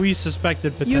 Well, we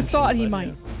suspected potentially. You thought he but, might.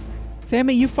 yeah.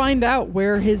 Sammy, you find out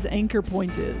where his anchor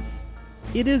point is.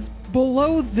 It is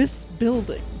below this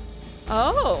building.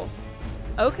 Oh.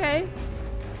 Okay.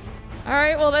 All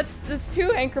right. Well, that's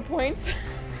 2 anchor points.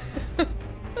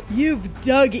 You've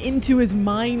dug into his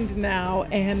mind now,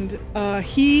 and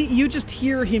you just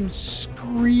hear him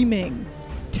screaming,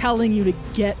 telling you to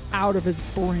get out of his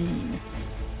brain.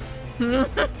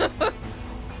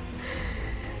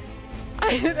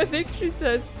 I think she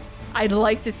says, I'd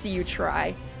like to see you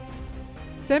try.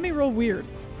 Sammy, roll weird.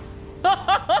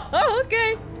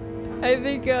 Okay. I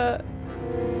think,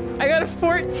 I got a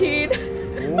 14.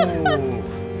 Ooh.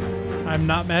 I'm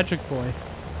not Magic Boy.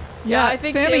 Yeah, I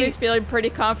think Sammy, Sammy's feeling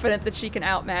pretty confident that she can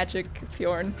out-magic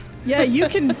Fjorn. yeah, you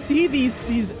can see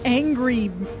these angry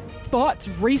thoughts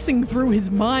racing through his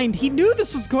mind. He knew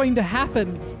this was going to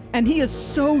happen, and he is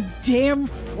so damn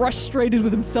frustrated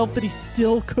with himself that he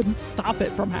still couldn't stop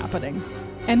it from happening.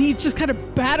 And he just kind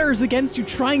of batters against you,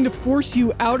 trying to force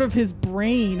you out of his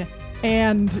brain.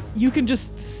 And you can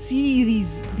just see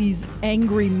these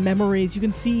angry memories. You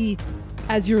can see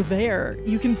as you're there,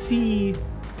 you can see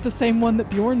the same one that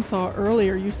Bjorn saw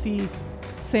earlier. You see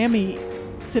Sammy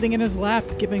sitting in his lap,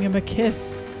 giving him a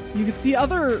kiss. You can see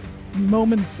other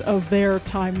moments of their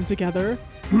time together.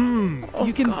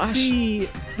 You can see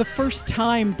the first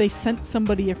time they sent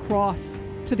somebody across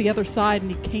to the other side and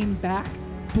he came back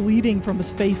bleeding from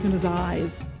his face and his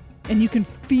eyes. And you can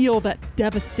feel that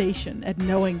devastation at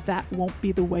knowing that won't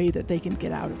be the way that they can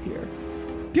get out of here.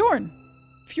 Bjorn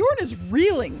is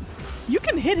reeling. You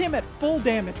can hit him at full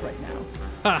damage right now.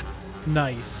 Ha!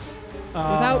 Nice.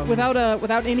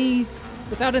 Without any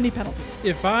penalties.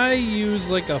 If I use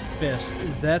like a fist,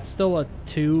 is that still a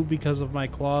 2 because of my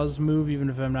claws move, even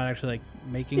if I'm not actually like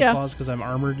making claws because I'm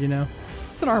armored, you know?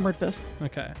 It's an armored fist.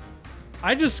 Okay.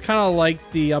 I just kind of like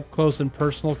the up close and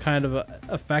personal kind of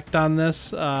effect on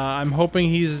this. I'm hoping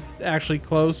he's actually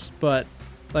close, but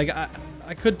like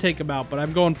I could take him out, but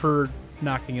I'm going for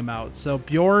knocking him out. So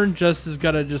Bjorn just is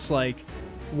gonna just like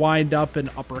wind up and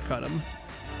uppercut him.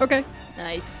 Okay.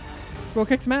 Nice. Roll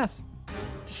kick some ass.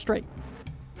 Just straight.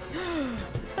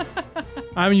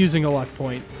 I'm using a luck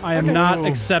point. I am Okay. not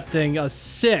accepting a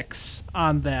 6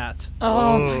 on that,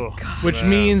 Oh my god. which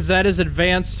means that is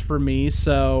advanced for me.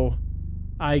 So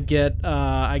I get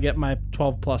my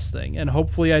 12 plus thing, and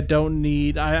hopefully I don't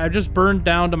need. I just burned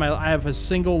down to my. I have a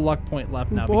single luck point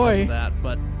left now because boy. of that.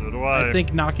 But So do I. I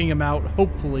think knocking him out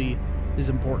hopefully is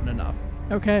important enough.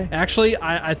 Okay. Actually,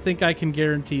 I think I can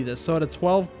guarantee this. So at a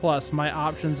 12 plus, my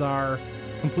options are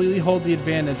completely hold the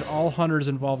advantage. All hunters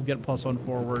involved get +1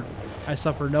 forward. I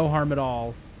suffer no harm at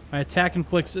all. My attack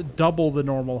inflicts double the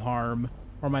normal harm,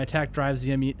 or my attack drives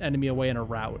the enemy away in a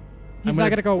rout. He's not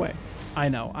gonna go away. I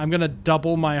know. I'm gonna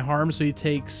double my harm, so he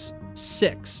takes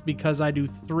 6 because I do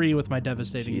 3 with my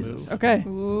devastating Jesus. move. Okay.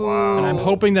 Ooh. Wow. And I'm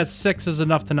hoping that 6 is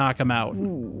enough to knock him out.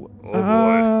 Ooh. Oh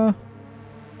boy.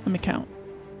 Let me count.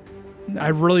 No. I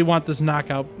really want this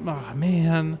knockout. Oh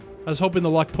man. I was hoping the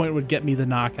luck point would get me the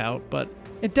knockout, but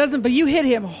It doesn't, but you hit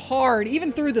him hard,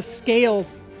 even through the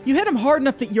scales. You hit him hard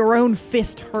enough that your own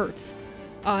fist hurts,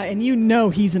 and you know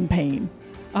he's in pain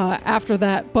after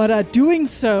that. But doing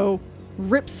so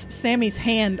rips Sammy's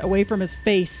hand away from his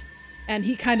face, and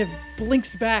he kind of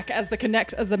blinks back as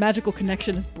the magical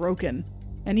connection is broken,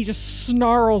 and he just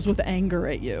snarls with anger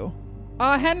at you.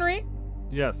 Henry,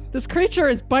 Yes. this creature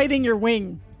is biting your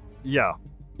wing. Yeah.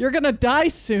 You're gonna die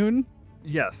soon.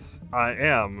 Yes, I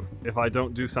am. If I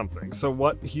don't do something. So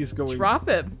what he's going. Drop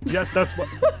him. Yes, that's what.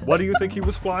 What do you think he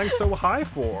was flying so high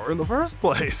for in the first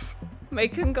place?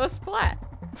 Make him go splat.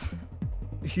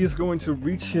 He is going to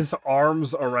reach his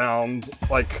arms around,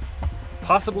 like,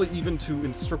 possibly even to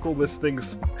encircle this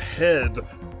thing's head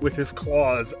with his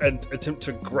claws and attempt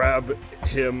to grab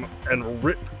him and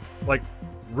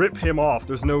rip him off.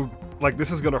 There's no. Like,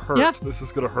 this is gonna hurt. Yeah. This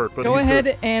is gonna hurt. But Go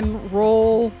ahead and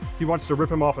roll. He wants to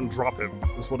rip him off and drop him.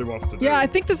 Is what he wants to do. Yeah, I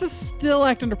think this is still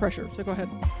act under pressure, so go ahead.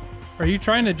 are you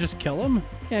trying to just kill him?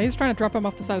 Yeah, he's trying to drop him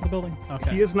off the side of the building.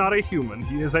 Okay. He is not a human.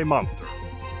 He is a monster.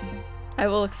 I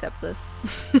will accept this.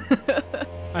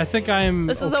 I think I'm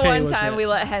This is the okay one with time it. we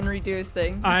let Henry do his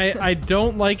thing. I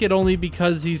don't like it only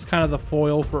because he's kind of the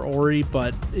foil for Ori,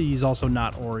 but he's also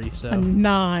not Ori, so A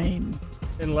 9.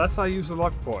 Unless I use the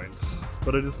luck points.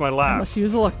 But it is my Unless last. you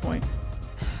use a luck point.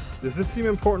 Does this seem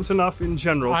important enough in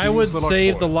general? I to would use the luck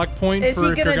save point? the luck point Is for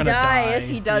he if you're gonna gonna die die if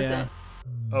he doesn't? Yeah.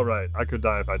 Oh right, I could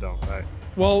die if I don't. Right.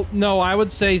 Well, no, I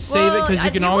would say save it because you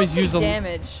can always use a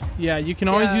damage. yeah, you can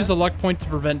always Yeah. use a luck point to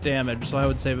prevent damage. So I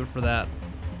would save it for that.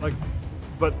 Like,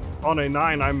 but on a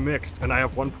 9, I'm mixed and I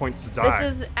have 1 point to die.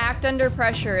 This is act under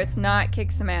pressure. It's not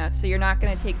kick some ass, so you're not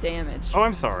gonna take damage. Oh,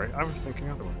 I'm sorry. I was thinking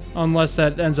otherwise. Unless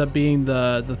that ends up being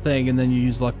the thing, and then you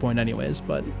use luck point anyways.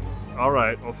 But All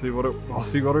right, I'll see what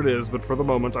it is. But for the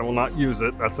moment, I will not use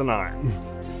it. That's a 9.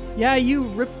 Yeah, you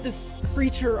rip this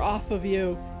creature off of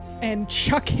you and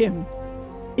chuck him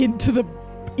into the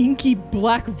inky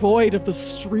black void of the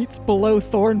streets below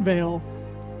Thornvale.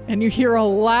 And you hear a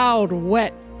loud,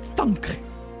 wet thunk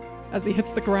as he hits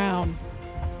the ground.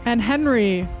 And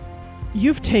Henry,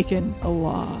 You've taken a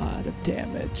lot of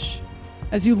damage.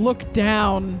 As you look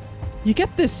down, you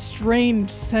get this strange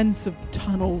sense of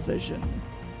tunnel vision,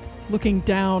 looking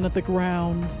down at the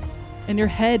ground, and your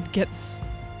head gets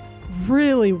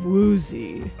really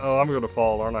woozy. Oh, I'm gonna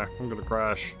fall, aren't I? I'm gonna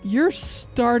crash. You're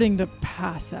starting to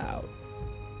pass out.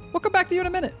 We'll come back to you in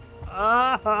a minute.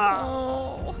 Ah!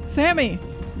 Oh. Sammy,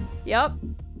 Yep.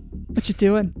 what you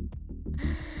doing?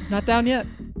 He's not down yet.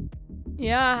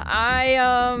 Yeah,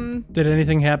 I Did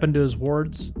anything happen to his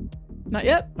wards? Not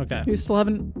yet. Okay. You still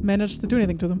haven't managed to do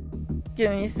anything to them.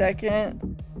 give me a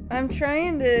second. I'm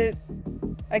trying to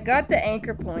I got the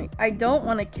anchor point. I don't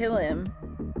want to kill him.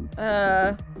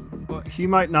 Well, he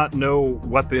might not know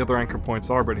what the other anchor points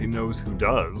are, but he knows who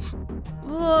does.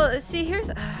 Well, see,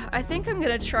 I think I'm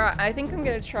gonna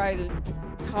try to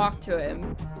talk to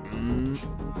him.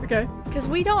 Okay. Because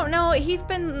we don't know, he's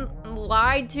been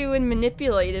lied to and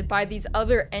manipulated by these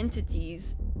other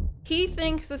entities. He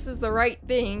thinks this is the right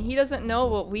thing. He doesn't know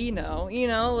what we know,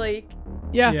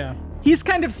 Yeah. Yeah. He's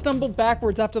kind of stumbled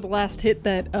backwards after the last hit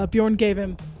that Bjorn gave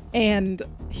him, and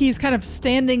he's kind of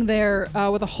standing there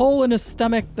with a hole in his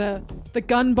stomach, the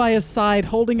gun by his side,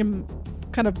 holding him,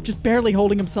 kind of just barely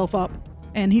holding himself up,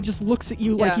 and he just looks at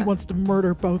you like he Yeah. wants to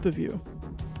murder both of you.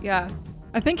 Yeah.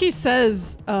 I think he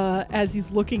says, as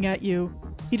he's looking at you,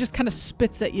 he just kind of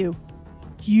spits at you.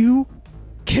 You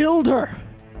killed her.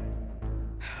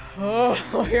 Oh,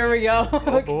 here we go.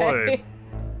 Oh boy.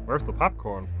 Where's the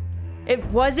popcorn? It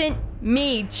wasn't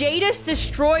me. Jadis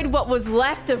destroyed what was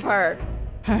left of her.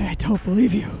 I don't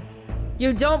believe you.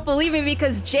 You don't believe me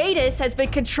because Jadis has been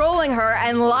controlling her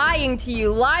and lying to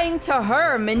you, lying to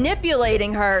her,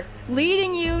 manipulating her,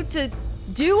 leading you to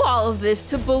do all of this,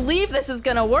 to believe this is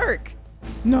gonna work.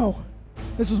 No,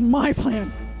 this was my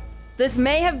plan. This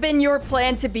may have been your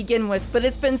plan to begin with, but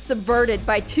it's been subverted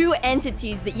by two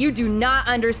entities that you do not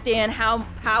understand how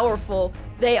powerful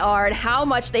they are and how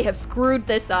much they have screwed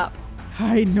this up.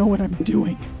 I know what I'm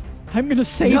doing. I'm gonna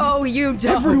save No, you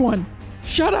don't. everyone.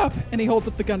 Shut up! And he holds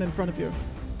up the gun in front of you.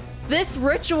 This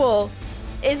ritual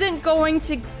isn't going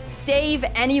to save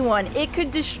anyone. It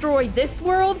could destroy this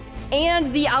world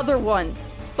and the other one.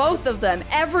 Both of them.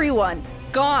 Everyone.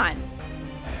 Gone.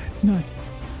 It's not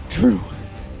true.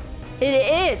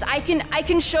 It is. I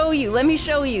can show you. Let me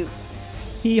show you.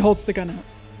 He holds the gun out.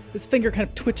 His finger kind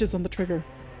of twitches on the trigger.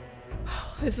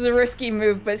 This is a risky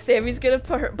move, but Sammy's gonna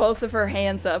put both of her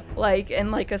hands up,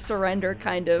 in a surrender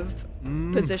kind of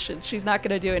position. She's not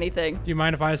gonna do anything. Do you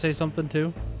mind if I say something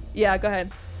too? Yeah, go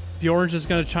ahead. Bjorn's just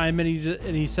gonna chime in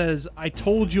and he says, I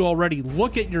told you already,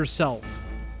 look at yourself.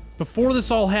 Before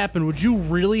this all happened, would you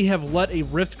really have let a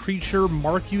rift creature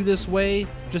mark you this way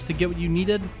just to get what you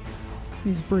needed?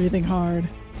 He's breathing hard.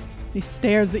 He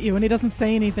stares at you and he doesn't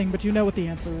say anything, but you know what the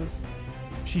answer is.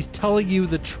 She's telling you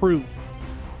the truth.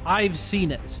 I've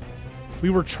seen it. We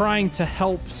were trying to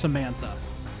help Samantha.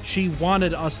 She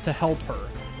wanted us to help her,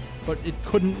 but it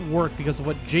couldn't work because of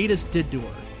what Jadis did to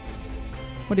her.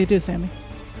 What do you do, Sammy?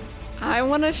 I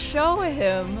want to show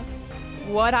him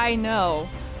what I know.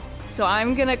 So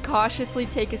I'm gonna cautiously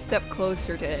take a step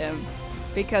closer to him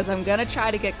because I'm gonna try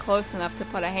to get close enough to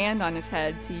put a hand on his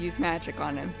head to use magic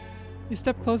on him. You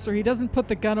step closer. He doesn't put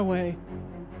the gun away.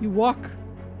 You walk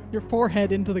your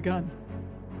forehead into the gun.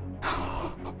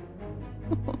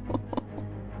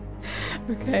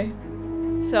 Okay.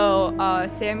 So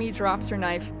Sammy drops her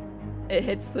knife. It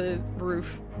hits the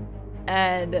roof.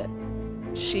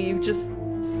 And she just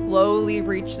slowly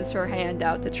reaches her hand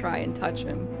out to try and touch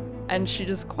him. And she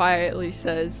just quietly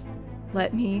says,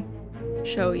 "Let me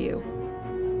show you."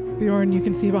 Bjorn, you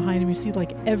can see behind him, you see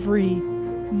like every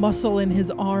muscle in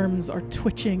his arms are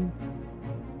twitching.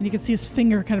 And you can see his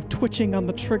finger kind of twitching on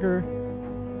the trigger.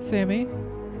 Sammy,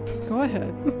 go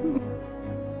ahead.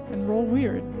 And roll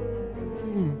weird.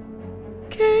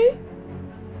 Okay.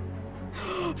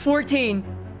 14.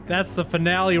 That's the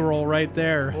finale roll right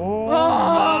there. Oh, Oh,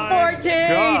 my 14!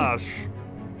 gosh.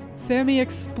 Sammy,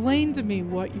 explain to me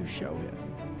what you show him.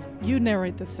 You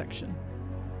narrate this section.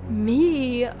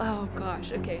 Me? Oh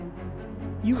gosh, okay.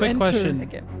 You Quick enter. question.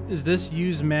 Second. Is this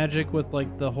use magic with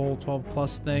like the whole 12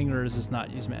 plus thing, or is this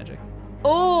not use magic?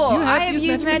 Oh, Do you have I have use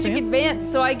used Magic Magic Advance?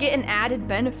 Advance, so I get an added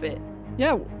benefit.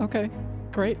 Yeah, okay.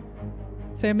 Great.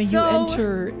 Sammy, So- you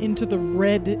enter into the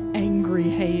red, angry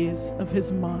haze of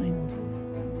his mind.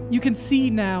 You can see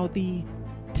now the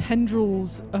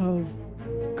tendrils of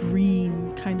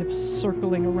green kind of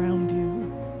circling around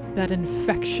you, that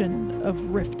infection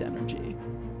of rift energy.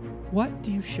 What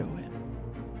do you show him?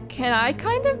 Can I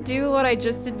kind of do what I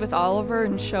just did with Oliver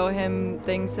and show him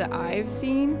things that I've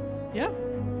seen? Yeah,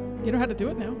 you know how to do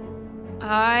it now.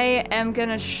 I am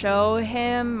gonna show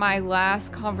him my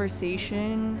last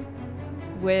conversation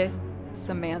with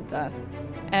Samantha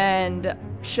and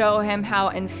show him how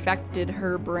infected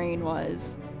her brain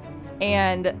was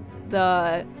and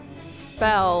the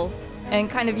spell, and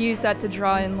kind of use that to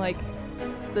draw in like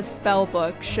the spell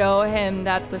book. Show him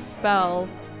that the spell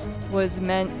was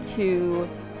meant to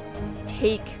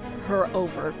take her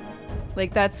over.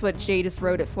 Like that's what Jadis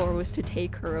wrote it for, was to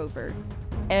take her over.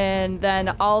 And then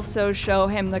also show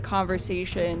him the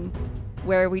conversation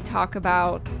where we talk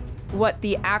about what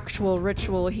the actual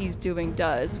ritual he's doing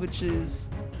does, which is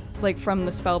like from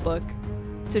the spell book,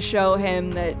 to show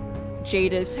him that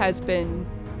Jadis has been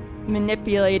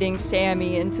manipulating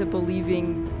Sammy into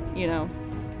believing, you know,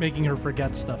 Making her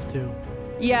forget stuff too.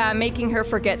 yeah, making her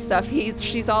forget stuff.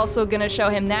 She's also gonna show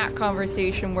him that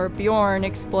conversation where Bjorn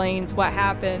explains what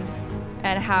happened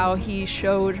and how he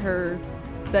showed her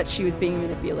that she was being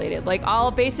manipulated. Like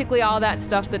basically all that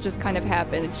stuff that just kind of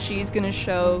happened. She's gonna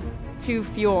show to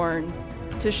Fjorn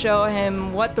to show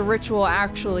him what the ritual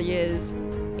actually is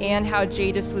and how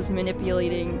Jadis was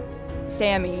manipulating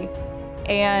Sammy,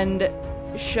 and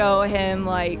show him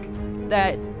like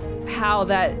that, how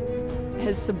that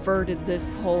has subverted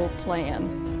this whole plan.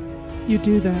 You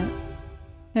do that.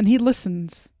 And he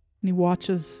listens, and he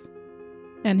watches,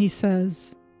 and he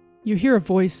says, you hear a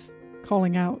voice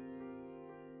calling out,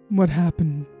 "What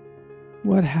happened?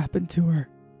 What happened to her?"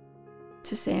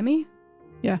 To Sammy?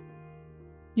 Yeah.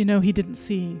 You know he didn't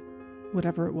see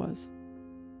whatever it was.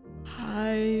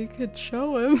 I could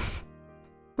show him.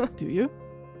 Do you?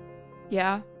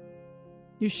 Yeah.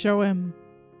 You show him.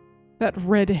 That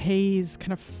red haze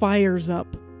kind of fires up,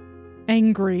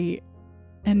 angry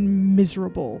and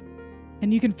miserable.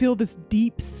 And you can feel this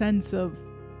deep sense of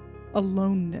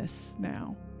aloneness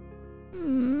now.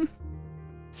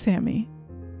 Sammy,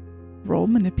 roll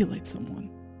manipulate someone.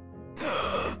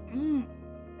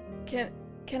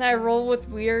 Can I roll with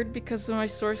weird because of my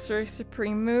Sorcerer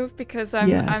Supreme move? Because I'm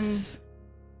Yes.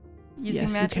 using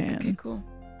Yes, you magic. can. Okay, cool.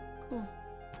 Cool.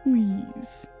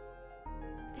 Please.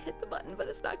 I hit the button, but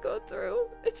it's not going through.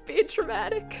 It's being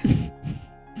dramatic.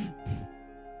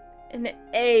 An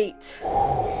 8.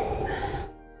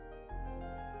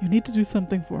 You need to do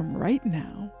something for him right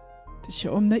now to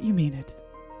show him that you mean it.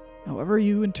 However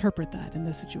you interpret that in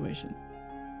this situation.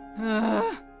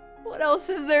 What else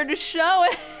is there to show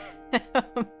him?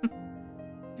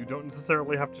 You don't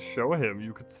necessarily have to show him.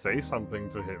 You could say something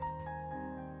to him.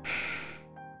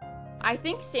 I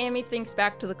think Sammy thinks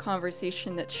back to the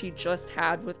conversation that she just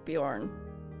had with Bjorn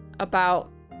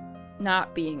about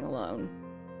not being alone.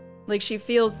 Like, she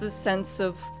feels this sense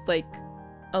of, like,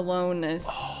 aloneness,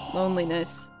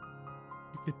 loneliness.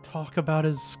 You could talk about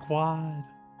his squad.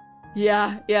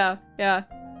 Yeah.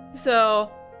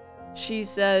 So, she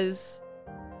says,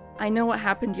 I know what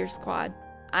happened to your squad.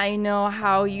 I know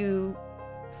how you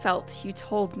felt. You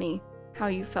told me how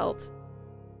you felt.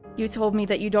 You told me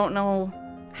that you don't know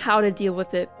how to deal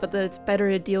with it, but that it's better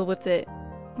to deal with it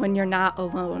when you're not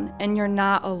alone. And you're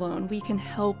not alone. We can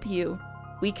help you.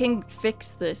 We can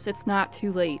fix this. It's not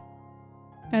too late.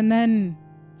 And then,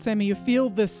 Sammy, you feel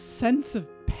this sense of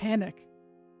panic.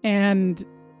 And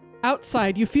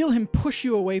outside, you feel him push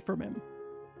you away from him.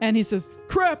 And he says,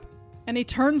 "Crap!" And he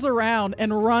turns around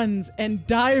and runs and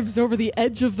dives over the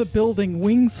edge of the building,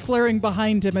 wings flaring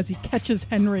behind him as he catches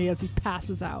Henry as he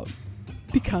passes out.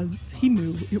 Because he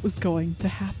knew it was going to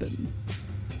happen.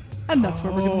 And that's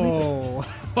where we're going to leave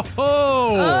it.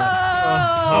 Oh.